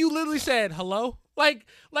fact that you literally said hello,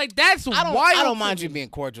 that's wild. I don't to mind me. you being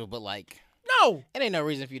cordial, but No, it ain't no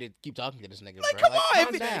reason for you to keep talking to this nigga. bro. come on.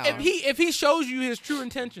 calm down. If he shows you his true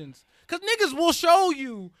intentions, because niggas will show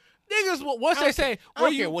you. Niggas will. Once they say, I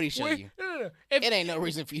don't care what he show you. No. It ain't no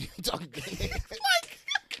reason for you to talk to niggas.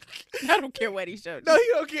 I don't care what he showed. No, he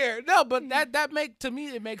don't care. No, but to me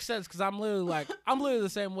it makes sense, because I'm literally the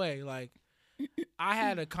same way. I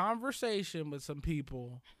had a conversation with some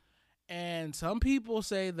people, and some people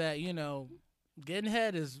say that getting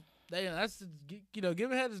head is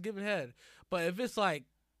giving head is giving head, but if it's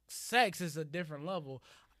sex is a different level.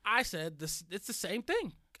 I said it's the same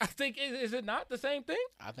thing. I think is it not the same thing?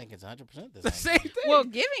 I think it's 100% The same thing. Well,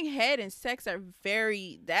 giving head and sex are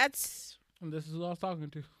that's. And this is who I was talking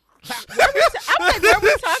to. I'm like, where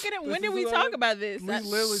we talking? When did is we what talk about this? We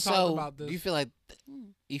literally talked about this. Do you feel like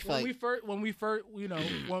when we first, when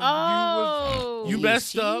Oh, you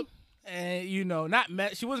messed up,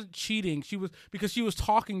 and she wasn't cheating. She was because she was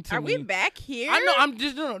talking to Are me. we back here? I know. I'm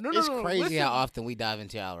just no. It's crazy listen. how often we dive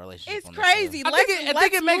into our relationship. It's on this crazy. show. I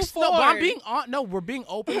think it makes move no. But I'm forward. being we're being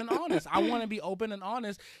open and honest. I want to be open and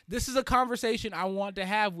honest. This is a conversation I want to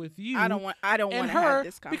have with you. I don't want and to her have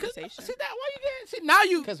this because conversation. see that why you getting see now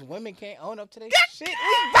you Because women can't own up to their shit.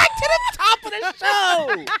 we back to the top of the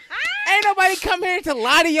show. Ain't nobody come here to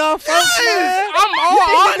lie to y'all folks, man. Yes, I'm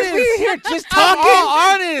all honest. We here just I'm talking. all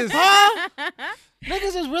honest. Huh?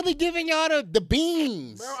 Niggas is really giving y'all the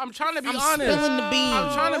beans. Bro, I'm trying to be I'm honest. spilling the beans.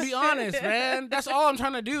 I'm trying to be honest, man. That's all I'm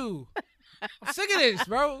trying to do. I'm sick of this,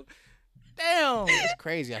 bro. Damn. It's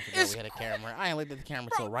crazy. I forgot It's we had a camera. I ain't looked at the camera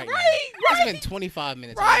till right now. right. It's been 25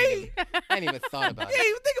 minutes. Right. I ain't even thought about Yeah, it.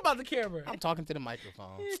 even think about the camera. I'm talking to the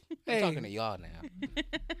microphone. Hey. I'm talking to y'all now.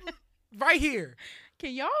 Right here.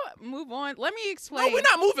 Can y'all move on? Let me explain. No, we're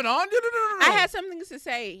not moving on. No. I had something to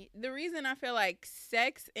say. The reason I feel like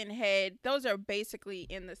sex and head, those are basically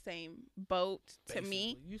in the same boat to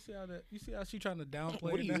me. You see how she trying to downplay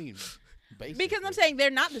What do you that? mean? Because I'm saying they're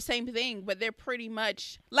not the same thing, but they're pretty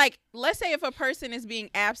much like, let's say if a person is being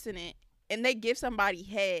abstinent and they give somebody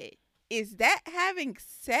head, is that having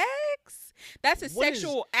sex? That's a What is-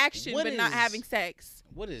 sexual action, what but not is- having sex.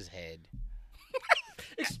 What is head?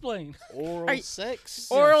 Explain. Oral sex?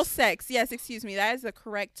 Oral sex. Yes, excuse me. That is the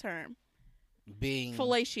correct term. Being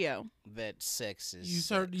Fellatio. that sex is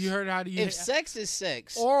You heard how do you If sex is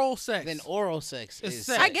sex, oral sex. then oral sex It's is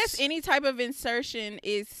sex. sex. I guess any type of insertion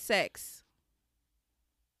is sex.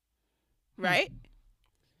 Right?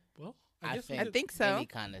 Well, I guess think so. Any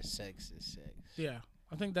kind of sex is sex. yeah.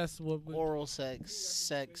 I think that's what Oral sex,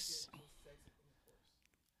 sex.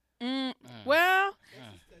 Well,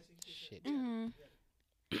 Shit.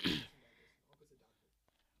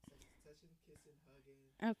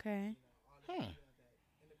 okay.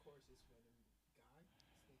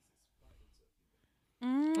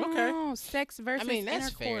 Okay. Sex versus I mean, that's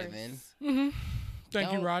intercourse. fair then. Mm-hmm. Thank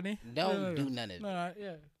you, Don't- Rodney. Don't do none of it. No,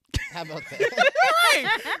 yeah. How about that?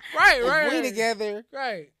 right, If we right. together,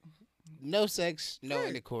 Right. no sex, no Right.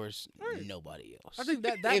 intercourse, Right. nobody else. I think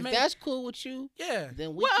that if makes, that's cool with you, yeah.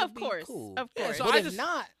 then we Well, can of be course, cool. of Yeah, course. so But I if just-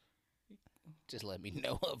 not, just let me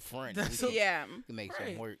know up front. That's We a- Yeah. can make Right.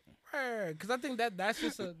 something work. Because I think that's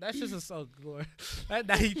just a so good.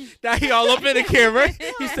 Now he all up in the camera.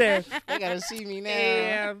 He said, They gotta see me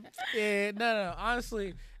now. yeah, no.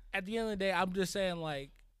 Honestly, at the end of the day, I'm just saying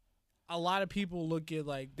like a lot of people look at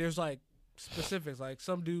like there's like specifics. Like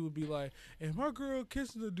some dude would be like, if my girl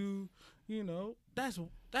kissing a dude,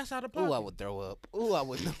 that's out of pocket. Ooh, I would throw up. Ooh, I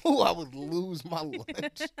would lose my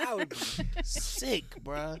lunch. I would be sick,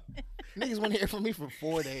 bruh. Niggas want to hear from me for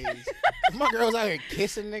 4 days. If my girl's out here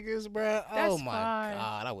kissing niggas, bruh, oh That's my far.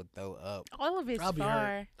 God, I would throw up. All of it's I'll be far.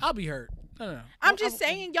 hurt. I'll be hurt. No. I'm just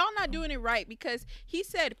saying, y'all not doing it right because he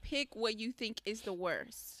said pick what you think is the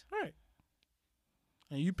worst. Right.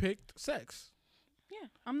 And you picked sex. Yeah,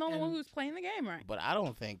 I'm the only one And- who's playing the game right. But I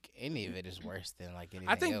don't think any of it is worse than like anything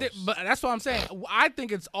I think else. but that's what I'm saying. I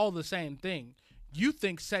think it's all the same thing. You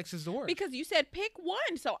think sex is the worst. Because you said pick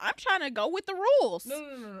one, so I'm trying to go with the rules.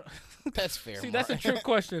 No. That's fair. See, that's a Mark. trick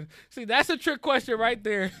question. See, that's a trick question right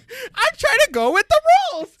there. I'm trying to go with the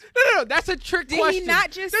rules. No. That's a trick Did question. he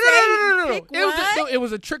not just no, say no. pick It was one? it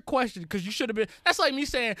was a trick question because you should have been. That's like me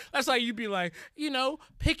saying. That's like you be like,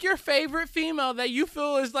 pick your favorite female that you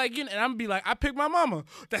feel is like, and I'm be like, I pick my mama.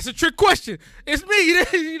 That's a trick question. It's me.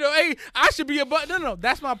 Hey, I should be a but. No.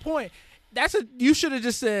 That's my point. You should have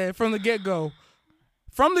just said from the get go.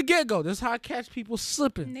 From the get go, this is how I catch people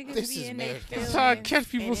slipping. Niggas This be is in their marriage feelings. That's how I catch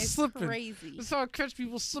people and it's slipping. Crazy. That's how I catch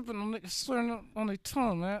people slipping on their swearing on their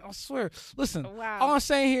tongue, man. I swear. Listen, Wow. all I'm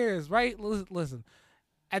saying here is, right? Listen.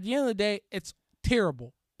 At the end of the day, it's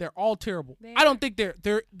terrible. They're all terrible. I don't think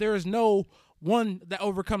there is no one that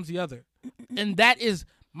overcomes the other, and that is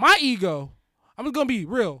my ego. I'm just gonna be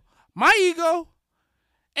real. My ego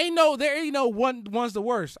there ain't no one's the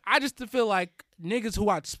worst. I just feel like niggas who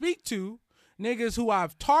I speak to. Niggas who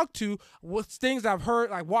I've talked to, with things I've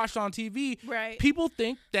heard, like watched on TV, Right. people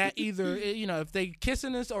think that either, if they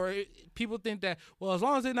kissing this or people think that, well, as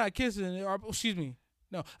long as they're not kissing, or excuse me,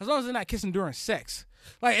 no, as long as they're not kissing during sex.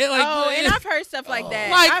 And I've heard stuff like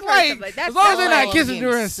that. Like, I've heard right. stuff like that. As long as they're not Oh, kissing getting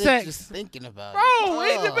during sick sex. Just thinking about Bro,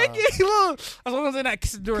 it. it make it look, as long as they're not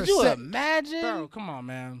kissing during Could you sex. imagine? Bro, come on,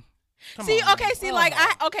 man. Come See, on, okay, man. see, like,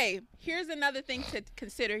 here's another thing to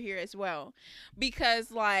consider here as well. Because,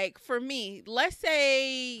 like, for me, let's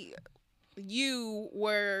say you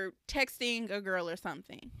were texting a girl or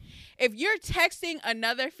something. If you're texting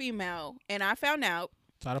another female and I found out,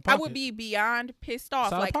 It's out of I pocket. would be beyond pissed off.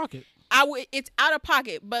 It's out Like, of pocket. it's out of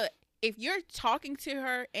pocket, but if you're talking to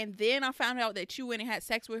her and then I found out that you went and had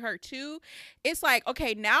sex with her too, it's like,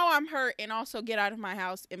 okay, now I'm hurt and also get out of my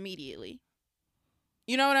house immediately.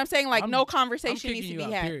 You know what I'm saying? Like, no conversation needs to be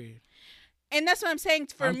had. Period. And that's what I'm saying.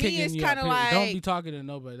 For me, it's kind of like, don't be talking to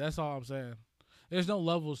nobody. That's all I'm saying. There's no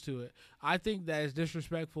levels to it. I think that it's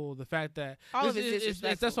disrespectful. The fact that all of it's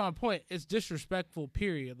disrespectful. That's my point. It's disrespectful.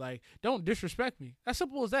 Period. Like, don't disrespect me. As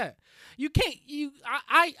simple as that. You can't.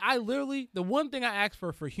 I literally, the one thing I ask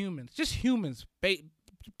for humans, just humans,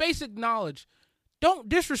 basic knowledge. Don't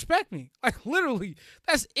disrespect me. Like, literally,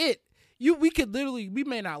 that's it. We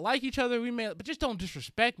may not like each other. But just don't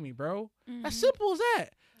disrespect me, bro. Mm-hmm. As simple as that.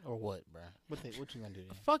 Or what, bro? What you gonna do?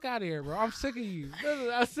 Then? Fuck out of here, bro. I'm sick of you.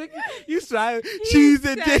 I'm sick of you. Choose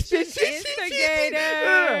a distance.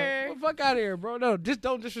 Instigator. Fuck out of here, bro. No, just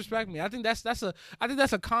don't disrespect me. I think that's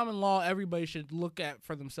a common law everybody should look at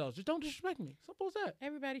for themselves. Just don't disrespect me. Simple as that.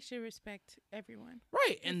 Everybody should respect everyone.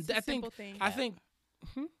 Right, and I think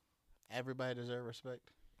everybody deserves respect.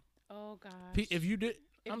 Oh gosh. If you did,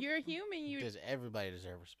 if you're a human, does everybody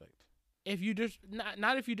deserve respect? If you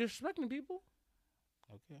not if you're disrespecting people.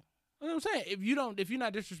 Okay. You know what I'm saying? if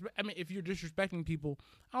you're disrespecting people,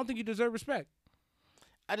 I don't think you deserve respect.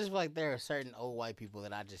 I just feel like there are certain old white people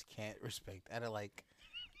that I just can't respect. That are like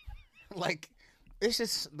it's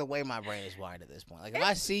just the way my brain is wired at this point. Like if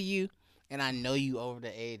I see you and I know you over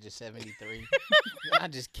the age of 73, I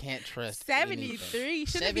just can't trust 73.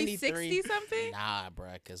 Should it be 60 something? Nah,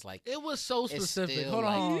 bro, because like it was so specific. Hold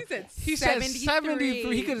like, on. He said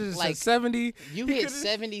 73. He could have like, said 70. You hit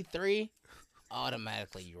 73.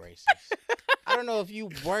 Automatically you racist. I don't know if you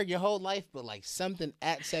work your whole life, but like something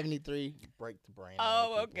at 73 break the brain.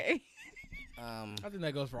 Oh, okay. I think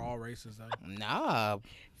that goes for all races though. Nah.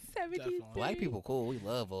 73. Black people cool. We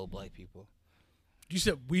love old black people. You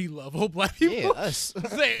said we love old black people? Yeah, us.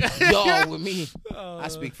 Y'all with me. I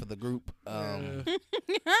speak for the group. But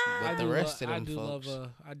the rest of them folks.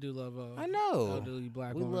 I do love I know. elderly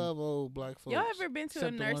black we women. love old black folks. Y'all ever been to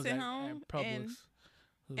a nursing home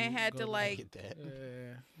and had to like get that.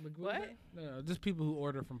 What? No, just people who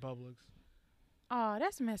order from Publix. Oh,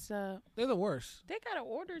 that's messed up. They're the worst. They gotta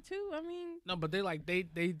order too. I mean, no, but they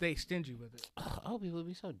stingy with it. Old people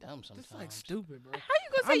be so dumb sometimes. It's like stupid, bro. How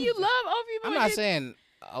you gonna say you love old people? I'm not saying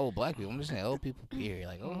old black people. I'm just saying old people. Period.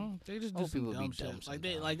 Like they just do old people dumb be dumb. Like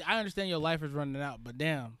like I understand your life is running out, but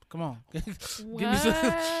damn, come on, give me some.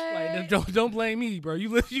 Like don't blame me, bro. You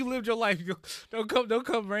lived your life. Don't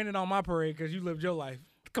come raining on my parade because you lived your life.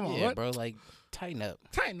 Come on, yeah, bro. Like tighten up.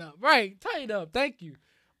 Tighten up, right? Tighten up. Thank you.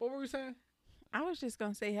 What were we saying? I was just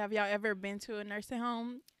gonna say, have y'all ever been to a nursing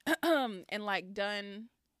home and like done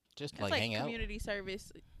just like hang out community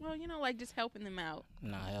service? Well, like just helping them out.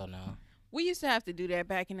 Nah, hell no. We used to have to do that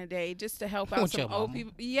back in the day just to help out some old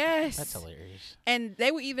people. Yes. That's hilarious. And they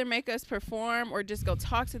would either make us perform or just go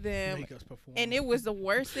talk to them. Make us perform. And it was the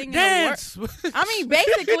worst thing dance. in the world. I mean,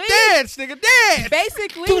 basically. Dance, nigga, dance.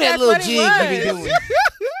 Basically, do that that's little what jig it you was. be doing.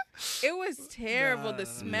 It was terrible. The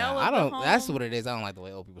smell of I don't. the home. That's what it is. I don't like the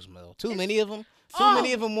way old people smell. Too many of them. Too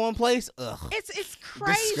many of them one place. Ugh. It's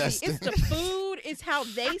crazy. Disgusting. It's the food. It's how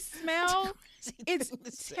they smell.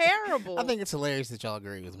 It's terrible. I think it's hilarious that y'all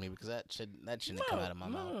agree with me because that shouldn't come out of my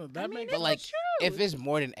mouth. That makes but like, the truth. if it's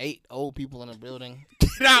more than 8 old people in a building,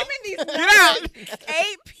 get out. Get out. 8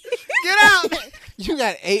 people. Get out. You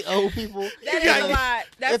got 8 old people. That is a lot.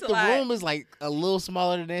 That's if a the lot. room is like a little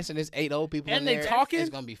smaller than this and there's 8 old people and in they there, talking,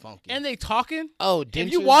 it's gonna be funky. And they talking. Oh, dentures?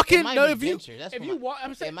 If you walk in, if you walk,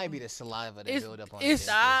 I'm saying it might be the saliva that build up on it's,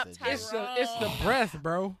 stop, it's the breath,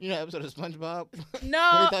 bro. You know that episode of SpongeBob? No.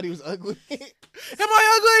 When they thought he was ugly. Am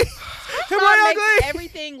I ugly? Am I ugly?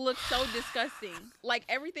 Everything looks so disgusting. Like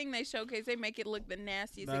everything they showcase, they make it look the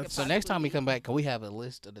nastiest. Thing So next time we come back, can we have a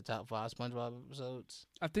list of the top 5 SpongeBob episodes?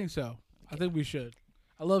 I think so. I think we should.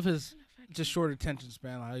 I love his just short attention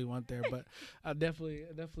span, how you went there, but I definitely.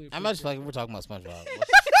 I'm not just like we're talking about SpongeBob.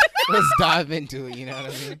 Let's dive into it. You know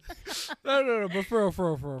what I mean? No. But for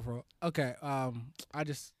real. Okay. I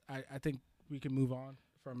think we can move on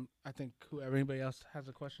from. I think anybody else has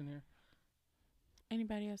a question here.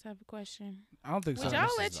 Anybody else have a question? I don't think so. Would y'all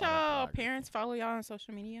let y'all parents follow y'all on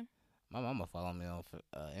social media? My mama follow me on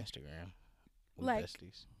Instagram. Like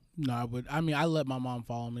besties. No, I would. I mean, I let my mom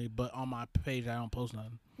follow me, but on my page, I don't post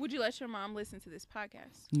nothing. Would you let your mom listen to this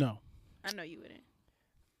podcast? No. I know you wouldn't.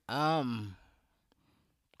 Come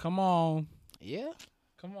on. Yeah.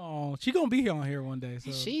 Come on. She gonna be on here one day.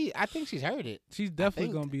 So I think she's heard it. She's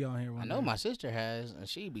definitely gonna be on here one day. I know my sister has, and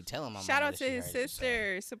she be telling my mom. Shout out to his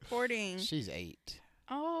sister supporting. She's 8.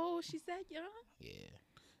 Oh, she's that young? Yeah.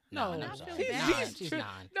 No, I'm sorry. She's 9.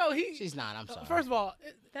 No, She's 9. I'm sorry. First of all,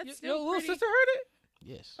 That's your still little pretty. sister heard it.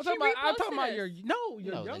 Yes. I'm She talking about reposted your your No,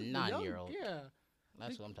 the young, 9-year-old. Yeah,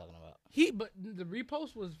 That's what I'm talking about. but the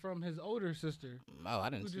repost was from his older sister. Oh, I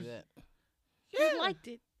didn't Who see just- that. You liked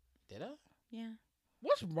it. Did I? Yeah.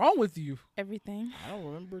 What's wrong with you? Everything. I don't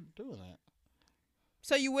remember doing that.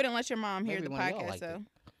 So you wouldn't let your mom hear Maybe the one of y'all podcast, liked though?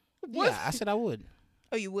 What? Yeah, I said I would.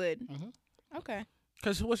 Oh, you would? Mhm. Okay.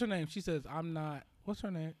 Cause what's her name? She says I'm not. What's her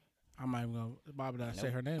name? I'm not even gonna bother to say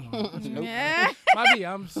Nope. her name. Nope. Yeah. Might be.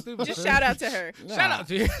 I'm stupid. Just shout out to her. Nah. Shout out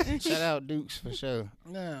to you. Shout out Dukes for sure.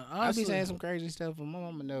 Yeah, I be honestly, saying some crazy stuff, but my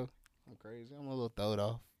mama know I'm crazy. I'm a little throwed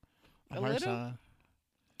off. A I'm her little? son.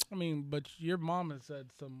 I mean, but your mom has said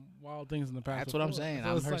some wild things in the past. That's what I'm before. saying. So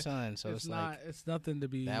I'm it's her like, son, so it's not. like It's nothing to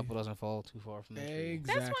be. the apple doesn't fall too far from the tree.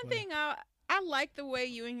 Exactly. That's one thing I like the way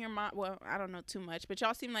you and your mom. Well, I don't know too much, but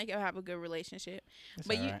y'all seem like y'all have a good relationship. It's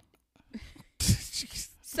But all you- right.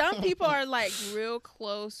 Some people are like real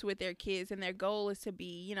close with their kids, and their goal is to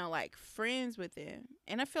be, like friends with them.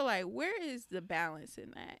 And I feel like where is the balance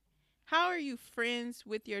in that? How are you friends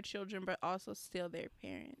with your children, but also still their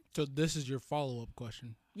parent? So this is your follow up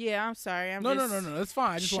question. Yeah, I'm sorry. No, that's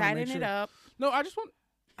fine. I just want to shutting make it sure. up. No, I just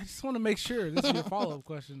want to make sure this is your follow up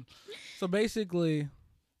question. So basically,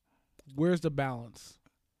 where's the balance?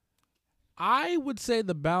 I would say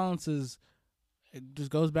the balance is. It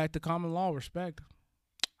just goes back to common law respect.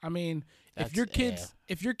 I mean, if your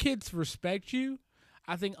kids respect you,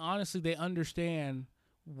 I think honestly they understand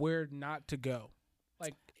where not to go.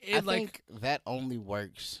 Like I think that only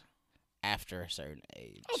works after a certain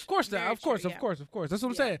age. of course Very of course. true, yeah. That's what I'm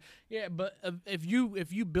Yeah. saying. Yeah, but if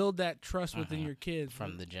you build that trust within your kids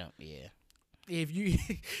From the jump, yeah. if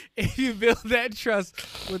you build that trust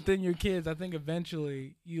within your kids, I think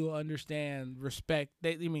eventually you'll understand respect.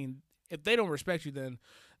 If they don't respect you, then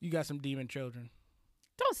you got some demon children.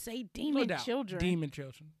 Don't say No demon doubt. children. Demon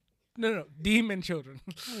children. No, demon children.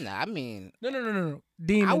 Nah, I mean, No.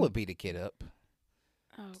 Demon. I would beat a kid up.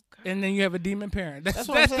 Oh God. And then you have a demon parent. That's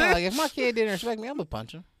what I'm saying. Like, if my kid didn't respect me, I'm gonna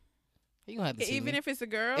punch him. He gonna have to see Even me. if it's a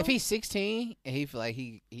girl. If he's 16 and he feel like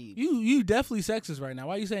he, you definitely sexist right now.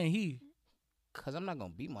 Why are you saying he? cause I'm not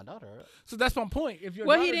gonna beat my daughter up. So that's my point. If your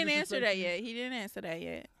well, he daughter didn't answer disrespects that you- yet. He didn't answer that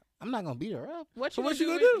yet. I'm not gonna beat her up. What So you what gonna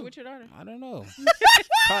you do gonna do? with your daughter? I don't know.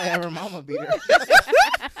 Probably have her mama beat her.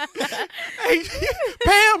 Hey,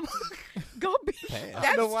 Pam. Go be. Pam. I That's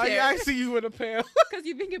don't know why you terrible. asking you with a Pam. Because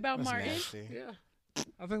you think about That's Martin. nasty. Yeah.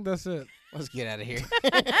 I think that's it. Let's get out of here.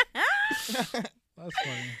 That's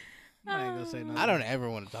funny. I ain't gonna say nothing. I don't ever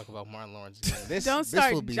want to talk about Martin Lawrence again. This, Don't this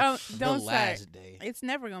start. will be Don't the start. last day. It's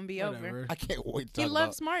never gonna be over. Whatever. I can't wait to He talk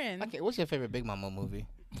loves about. Martin. What's your favorite Big Mama movie?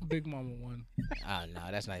 Big Mama one. Oh no,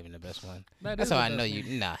 that's not even the best one. That That's is how the I know best you.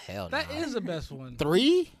 one. Nah, hell no. That is the best one.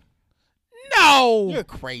 3? No. You're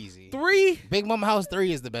crazy. 3? Big Mama House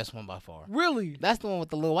 3 is the best one by far. Really? That's the one with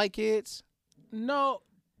the little white kids. No.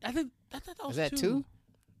 I thought that was Is that 2?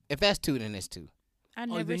 If that's 2, then it's 2. I Oh,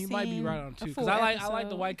 never then you seen might be right on a 2. full Because I like the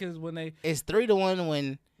episode. white kids when they. Is 3 the one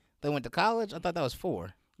when they went to college? I thought that was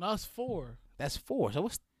 4. No, it's 4. That's 4. So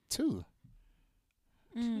what's 2?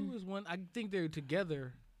 2 is when I think they're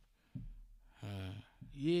together.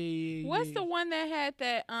 Yeah. What's the one that had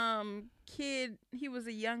that kid? He was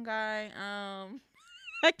a young guy.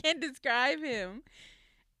 I can't describe him.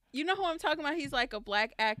 You know who I'm talking about? He's like a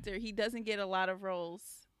black actor. He doesn't get a lot of roles.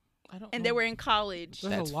 I don't. And know. they were in college.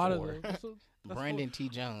 There's That's a lot 4. of those. That's Brandon T.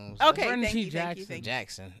 Jones. Okay, Brandon thank T. you, thank you, Jackson. thank you.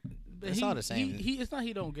 Jackson. But It's all the same. It's not.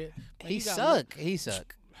 He don't get. He got suck. He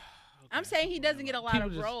suck. I'm saying he doesn't get a lot People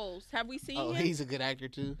of just- roles. Have we seen Oh, him? he's a good actor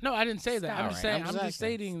too. No, I didn't say that. Stop. I'm Alright, just saying. I'm I'm just just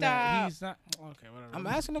asking. stating Stop. that he's not. Okay, whatever. I'm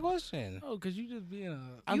asking a question. Oh, because you just being a.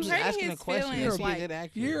 I'm You just hurting asking a his question. feelings, Is he a like- good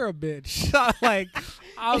actor? You're a bitch. Like,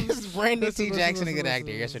 I'm. Is Brandon listen, T. listen, Jackson a listen, good listen,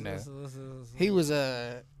 actor? Yes or no? listen.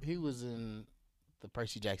 He was in the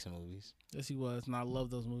Percy Jackson movies. Yes, he was, and I love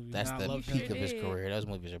those movies. That's and I the love peak him. of his did. career. Those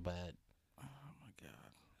movies are bad. Oh my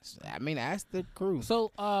god. I mean, ask the crew.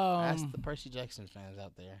 So Ask the Percy Jackson fans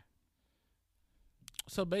out there.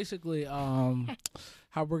 so basically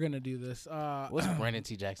how we're gonna do this. What's Brandon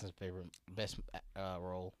T. Jackson's best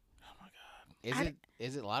role? Oh my god.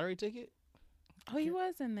 Is it Lottery Ticket? Oh, he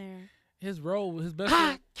was in there. His role, his best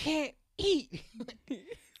role, can't eat.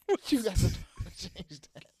 What you got to change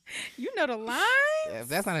that? You know the line? If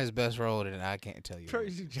that's not his best role, then I can't tell you.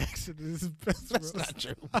 Percy Jackson is his best That's role. not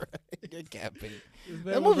true, bro. You're capping. This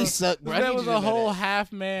man That was movie a- sucked, bro. This I man need was you to a know whole that.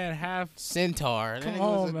 half man, half. Centaur. That Come nigga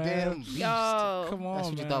was on, a man. damn beast. Yo. Come on, That's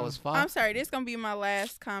what man. you thought was fun. I'm sorry. This going to be my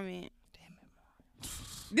last comment.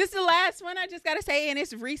 This is the last one I just got to say, and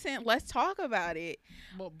it's recent. Let's talk about it.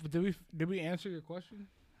 Well, did we answer your question?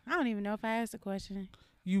 I don't even know if I asked a question.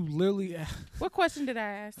 You literally. What question did I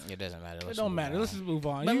ask? It doesn't matter. It don't matter. Let's just move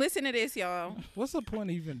on. But listen to this, y'all. What's the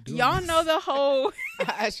point of even doing Y'all this? know the whole.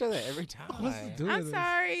 I show that every time. What's the doing I'm this?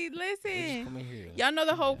 sorry. Just Listen. come in here. Y'all know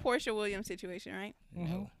the whole Portia Williams situation, right?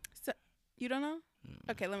 No. So, you don't know?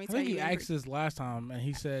 Okay, let me I tell think you. he asked this last time, and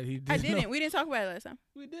he said he didn't. I didn't. know. We didn't talk about it last time.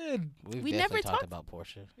 We did. We've We definitely never talked talked- about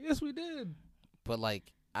Portia, Yes, we did. but like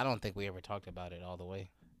I don't think we ever talked about it all the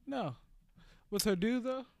way. No. With her dude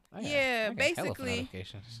though. I got- Yeah, I got hella basically-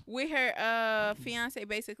 notifications. With her fiance,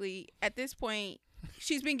 basically, at this point,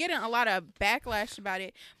 she's been getting a lot of backlash about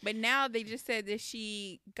it. But now they just said that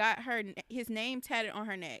she got his name tatted on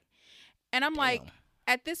her neck. And I'm like, Damn.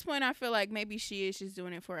 at this point, I feel like maybe she is just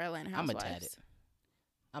doing it for Atlanta I'ma Housewives. tat it.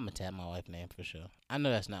 I'm gonna tat my wife's name for sure. I know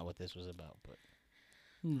that's not what this was about, but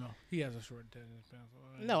No, he has a short tennis pants.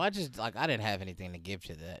 no, I just like I didn't have anything to give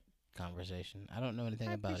to that conversation. I don't know anything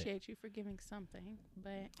I about it. appreciate you for giving something,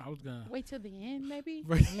 but I was gonna. wait till the end, maybe.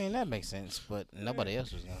 I mean that makes sense, but nobody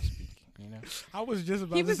else was gonna speak. You know, I was just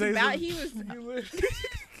about He to was say about. something. He was. You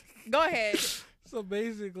would- Go ahead. So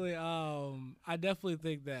basically, I definitely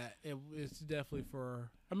think that it's definitely for.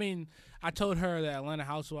 I mean, I told her that Atlanta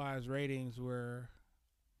Housewives ratings were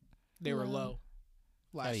Low. low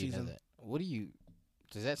how last do you season. know that? What do you?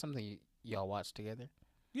 Is that something y'all watch together?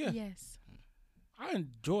 Yeah, Yes. I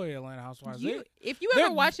enjoy Atlanta Housewives. If you They're-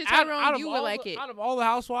 ever watch it, out Tyrone, of you all will like the- it. Out of all the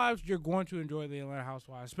Housewives, you're going to enjoy the Atlanta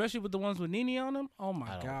Housewives, especially with the ones with Nene on them. Oh I my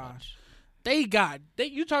don't gosh, watch.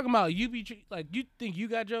 you talking about like you think you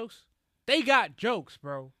got jokes? They got jokes,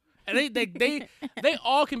 bro. And they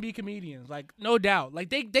all can be comedians, like no doubt. Like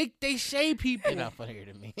they shade people. They're not funnier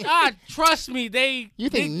than me. God, trust me, they. You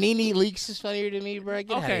think Nene Leakes is funnier than me, bro?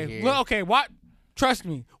 Get out of Okay, here. well, okay. What? Trust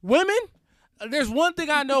me, women. There's one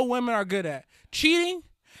thing I know women are good at: cheating,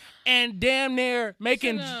 and damn near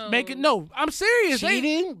making. No, I'm serious.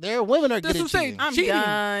 cheating? Their women are That's good what at I'm saying. cheating.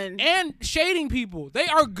 I'm cheating. done. And shading people. They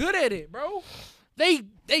are good at it, bro. They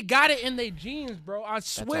got it in their genes, bro. I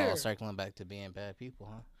That's swear. all circling back to being bad people,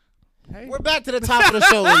 huh? Hey. We're back to the top of the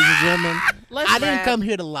show, ladies and gentlemen. Let's I didn't wrap. come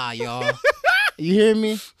here to lie, y'all. You hear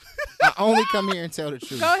me? I only come here and tell the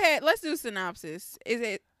truth. Go ahead. Let's do synopsis.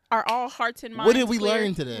 Are all hearts and minds What did we clear?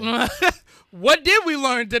 learn today? What did we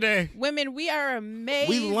learn today? Women, we are amazing.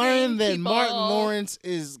 We learned that people. Martin Lawrence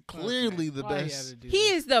is clearly the All you best had to do He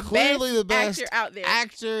is the Clearly best, the best actor out there.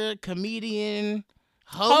 actor, comedian,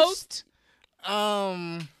 host,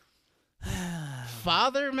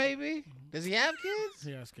 father maybe. Does he have kids?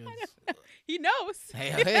 Yes, kids. He knows.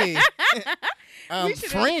 Hey, We should've-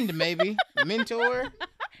 friend maybe, mentor, Not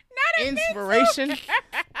a inspiration.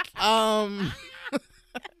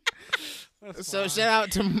 That's So fine. shout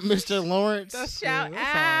out to Mr. Lawrence. Shout good.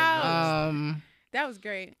 That's all out. That was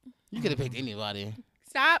great. You could have picked anybody.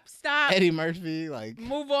 Stop. Eddie Murphy, like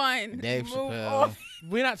Move on. Dave Move Chappelle. on.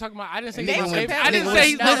 We're not talking about. I didn't say Dave he's my Chappelle favorite. I didn't is say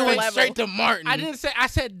he's another my went favorite. straight to Martin. I didn't say. I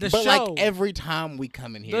said the but show. like every time we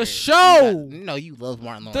come in here, The show. no, you love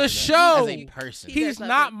Martin The Lawrence. show. as a person. He He's does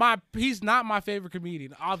not love my favorite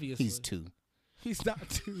comedian. Obviously, He's two. He's not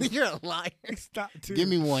two. You're a liar. He's not two. Give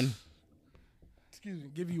me one. Excuse me.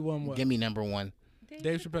 Give you one. What? Give me number one.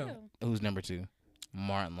 Dave Chappelle. Who's number two?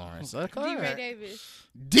 Martin Lawrence. D. Ray Davis.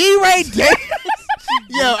 D-Ray Davis.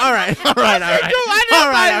 Yo, all right. All right.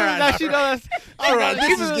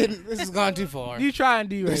 This has gone too far. You try and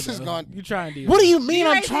D-Ray. This has though. gone- You try and D-Ray. What do you mean D.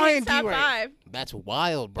 I'm Ray trying top D-Ray? 5. That's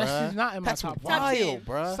wild, bruh. That's not in my That's top five. wild, 10.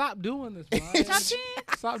 bruh. Stop doing this, man. Top 10.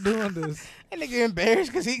 Stop doing this. That nigga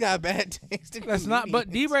embarrassed because he got bad taste. in That's not. But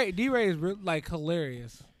comedians. D-Ray is like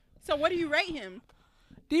hilarious. So what do you rate him?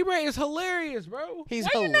 D-Ray is hilarious, bro. He's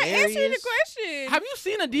Why you not hilarious. answering the question? Have you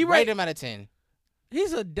seen a D-Ray? Rate him out of 10.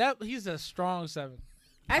 He's a strong 7.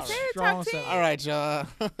 I said Strong top 10. seven. All right, y'all.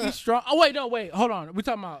 He's strong. Oh wait, no, wait, hold on. We're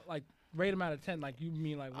talking about like rate him out of 10. Like you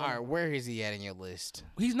mean like? All right, where is he at in your list?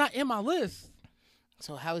 He's not in my list.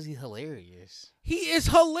 So how is he hilarious? He is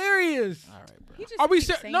hilarious. All right, bro. He just Are we keeps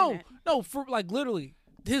serious? saying No, that. no. For like literally,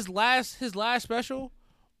 his last special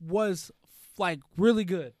was like really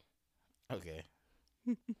good. Okay.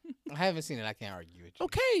 I haven't seen it. I can't argue with you.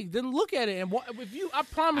 Okay, then look at it and if you, I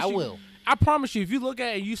promise I you, will. I promise you, if you look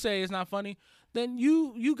at it and you say it's not funny, then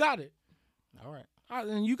you got it. All right.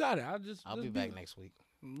 Then you got it. I'll be back next week.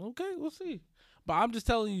 Okay, we'll see. But I'm just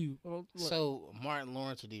telling you. Look, So Martin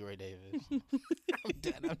Lawrence or D-Ray Davis? I'm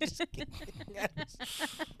done. I'm just kidding.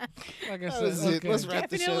 like I That said, was it. okay. Let's wrap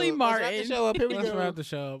the show. Definitely Let's wrap Martin. the show up. Here we Let's go. wrap the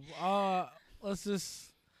show up. Let's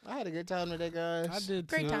just. I had a good time today, guys. I did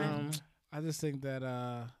Great too. time. I just think that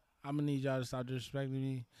I'm gonna need y'all to stop disrespecting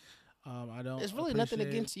me. I don't. It's really nothing appreciate-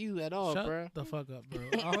 against you at all, Shut bro. the fuck up,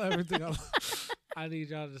 bro. Everything. I need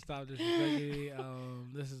y'all to stop disrespecting me.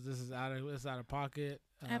 This is out of pocket.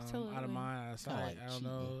 Absolutely. Out of mind, out of sight. Like I don't cheating.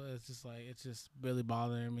 know. It's just really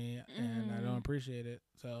bothering me, and I don't appreciate it.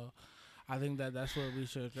 So, I think that's what we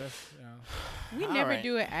should address. We All never right.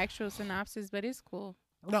 do an actual synopsis, but it's cool.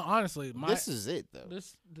 No, honestly, This is it though.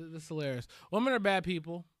 this is hilarious. Women are bad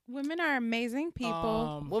people. Women are amazing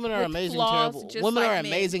people. Women are with amazing, flaws terrible. just Women like are men.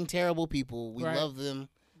 amazing, terrible people. We Right. love them,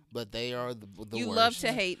 but they are the You worst. love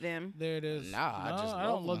to hate them. There it is. Nah, I just I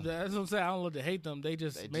don't love love that. That's what I'm saying. I don't love to hate them. They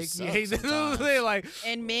just They make just me suck hate them. You know what I'm sometimes. saying? Like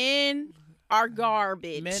And men are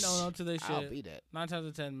garbage. men own up to their I'll shit. be that. 9 times out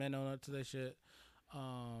of 10, men own up to their shit.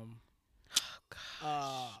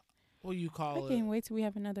 What do you I call can't it? wait till we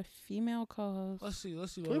have another female co-host. Let's see. Can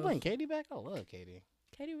we What bring else. Katie back? I love Katie.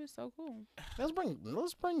 Katie was so cool. Let's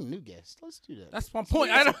bring new guests. Let's do that. That's my See, point.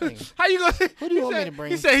 that's I the don't. thing. How you gonna? Say, Who do you he want me said- to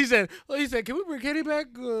bring? He said, can we bring Katie back?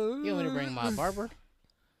 You want me to bring my barber?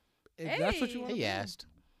 If that's what you want. He asked.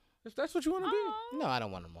 If that's what you want to be. No, I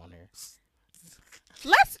don't want him on here.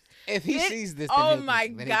 Let's. If he It- sees this, then Oh he'll- my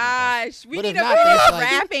then he can gosh, we But need if to not, then finish it's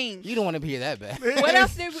like- rapping. come. You don't want to hear that bad. What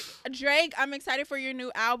else did Drake? I'm excited for your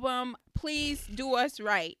new album. Please do us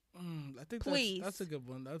right. I think Please. that's a good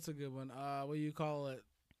one. That's a good one. What do you call it?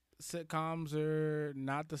 Sitcoms are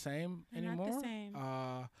not the same They're not anymore. the same.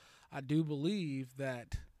 I do believe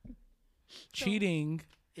that cheating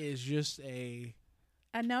is just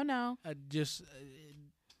No. just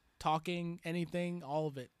talking anything, all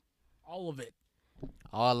of it. All of it.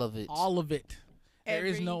 All of it. There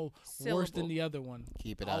is Every no worse syllable. than the other one.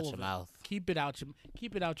 Keep it All out of your it. mouth. Keep it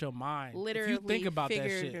out your mind. Literally, if you think about that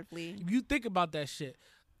shit, figuratively. if you think about that shit,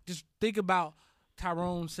 just think about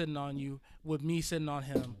Tyrone sitting on you with me sitting on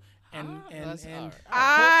him, and That's all right.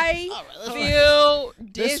 I All right, let's feel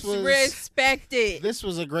This was- disrespected. This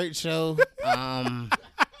was a great show.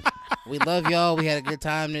 We love y'all. We had a good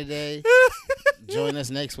time today. Join us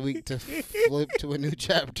next week to flip to a new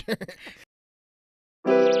chapter.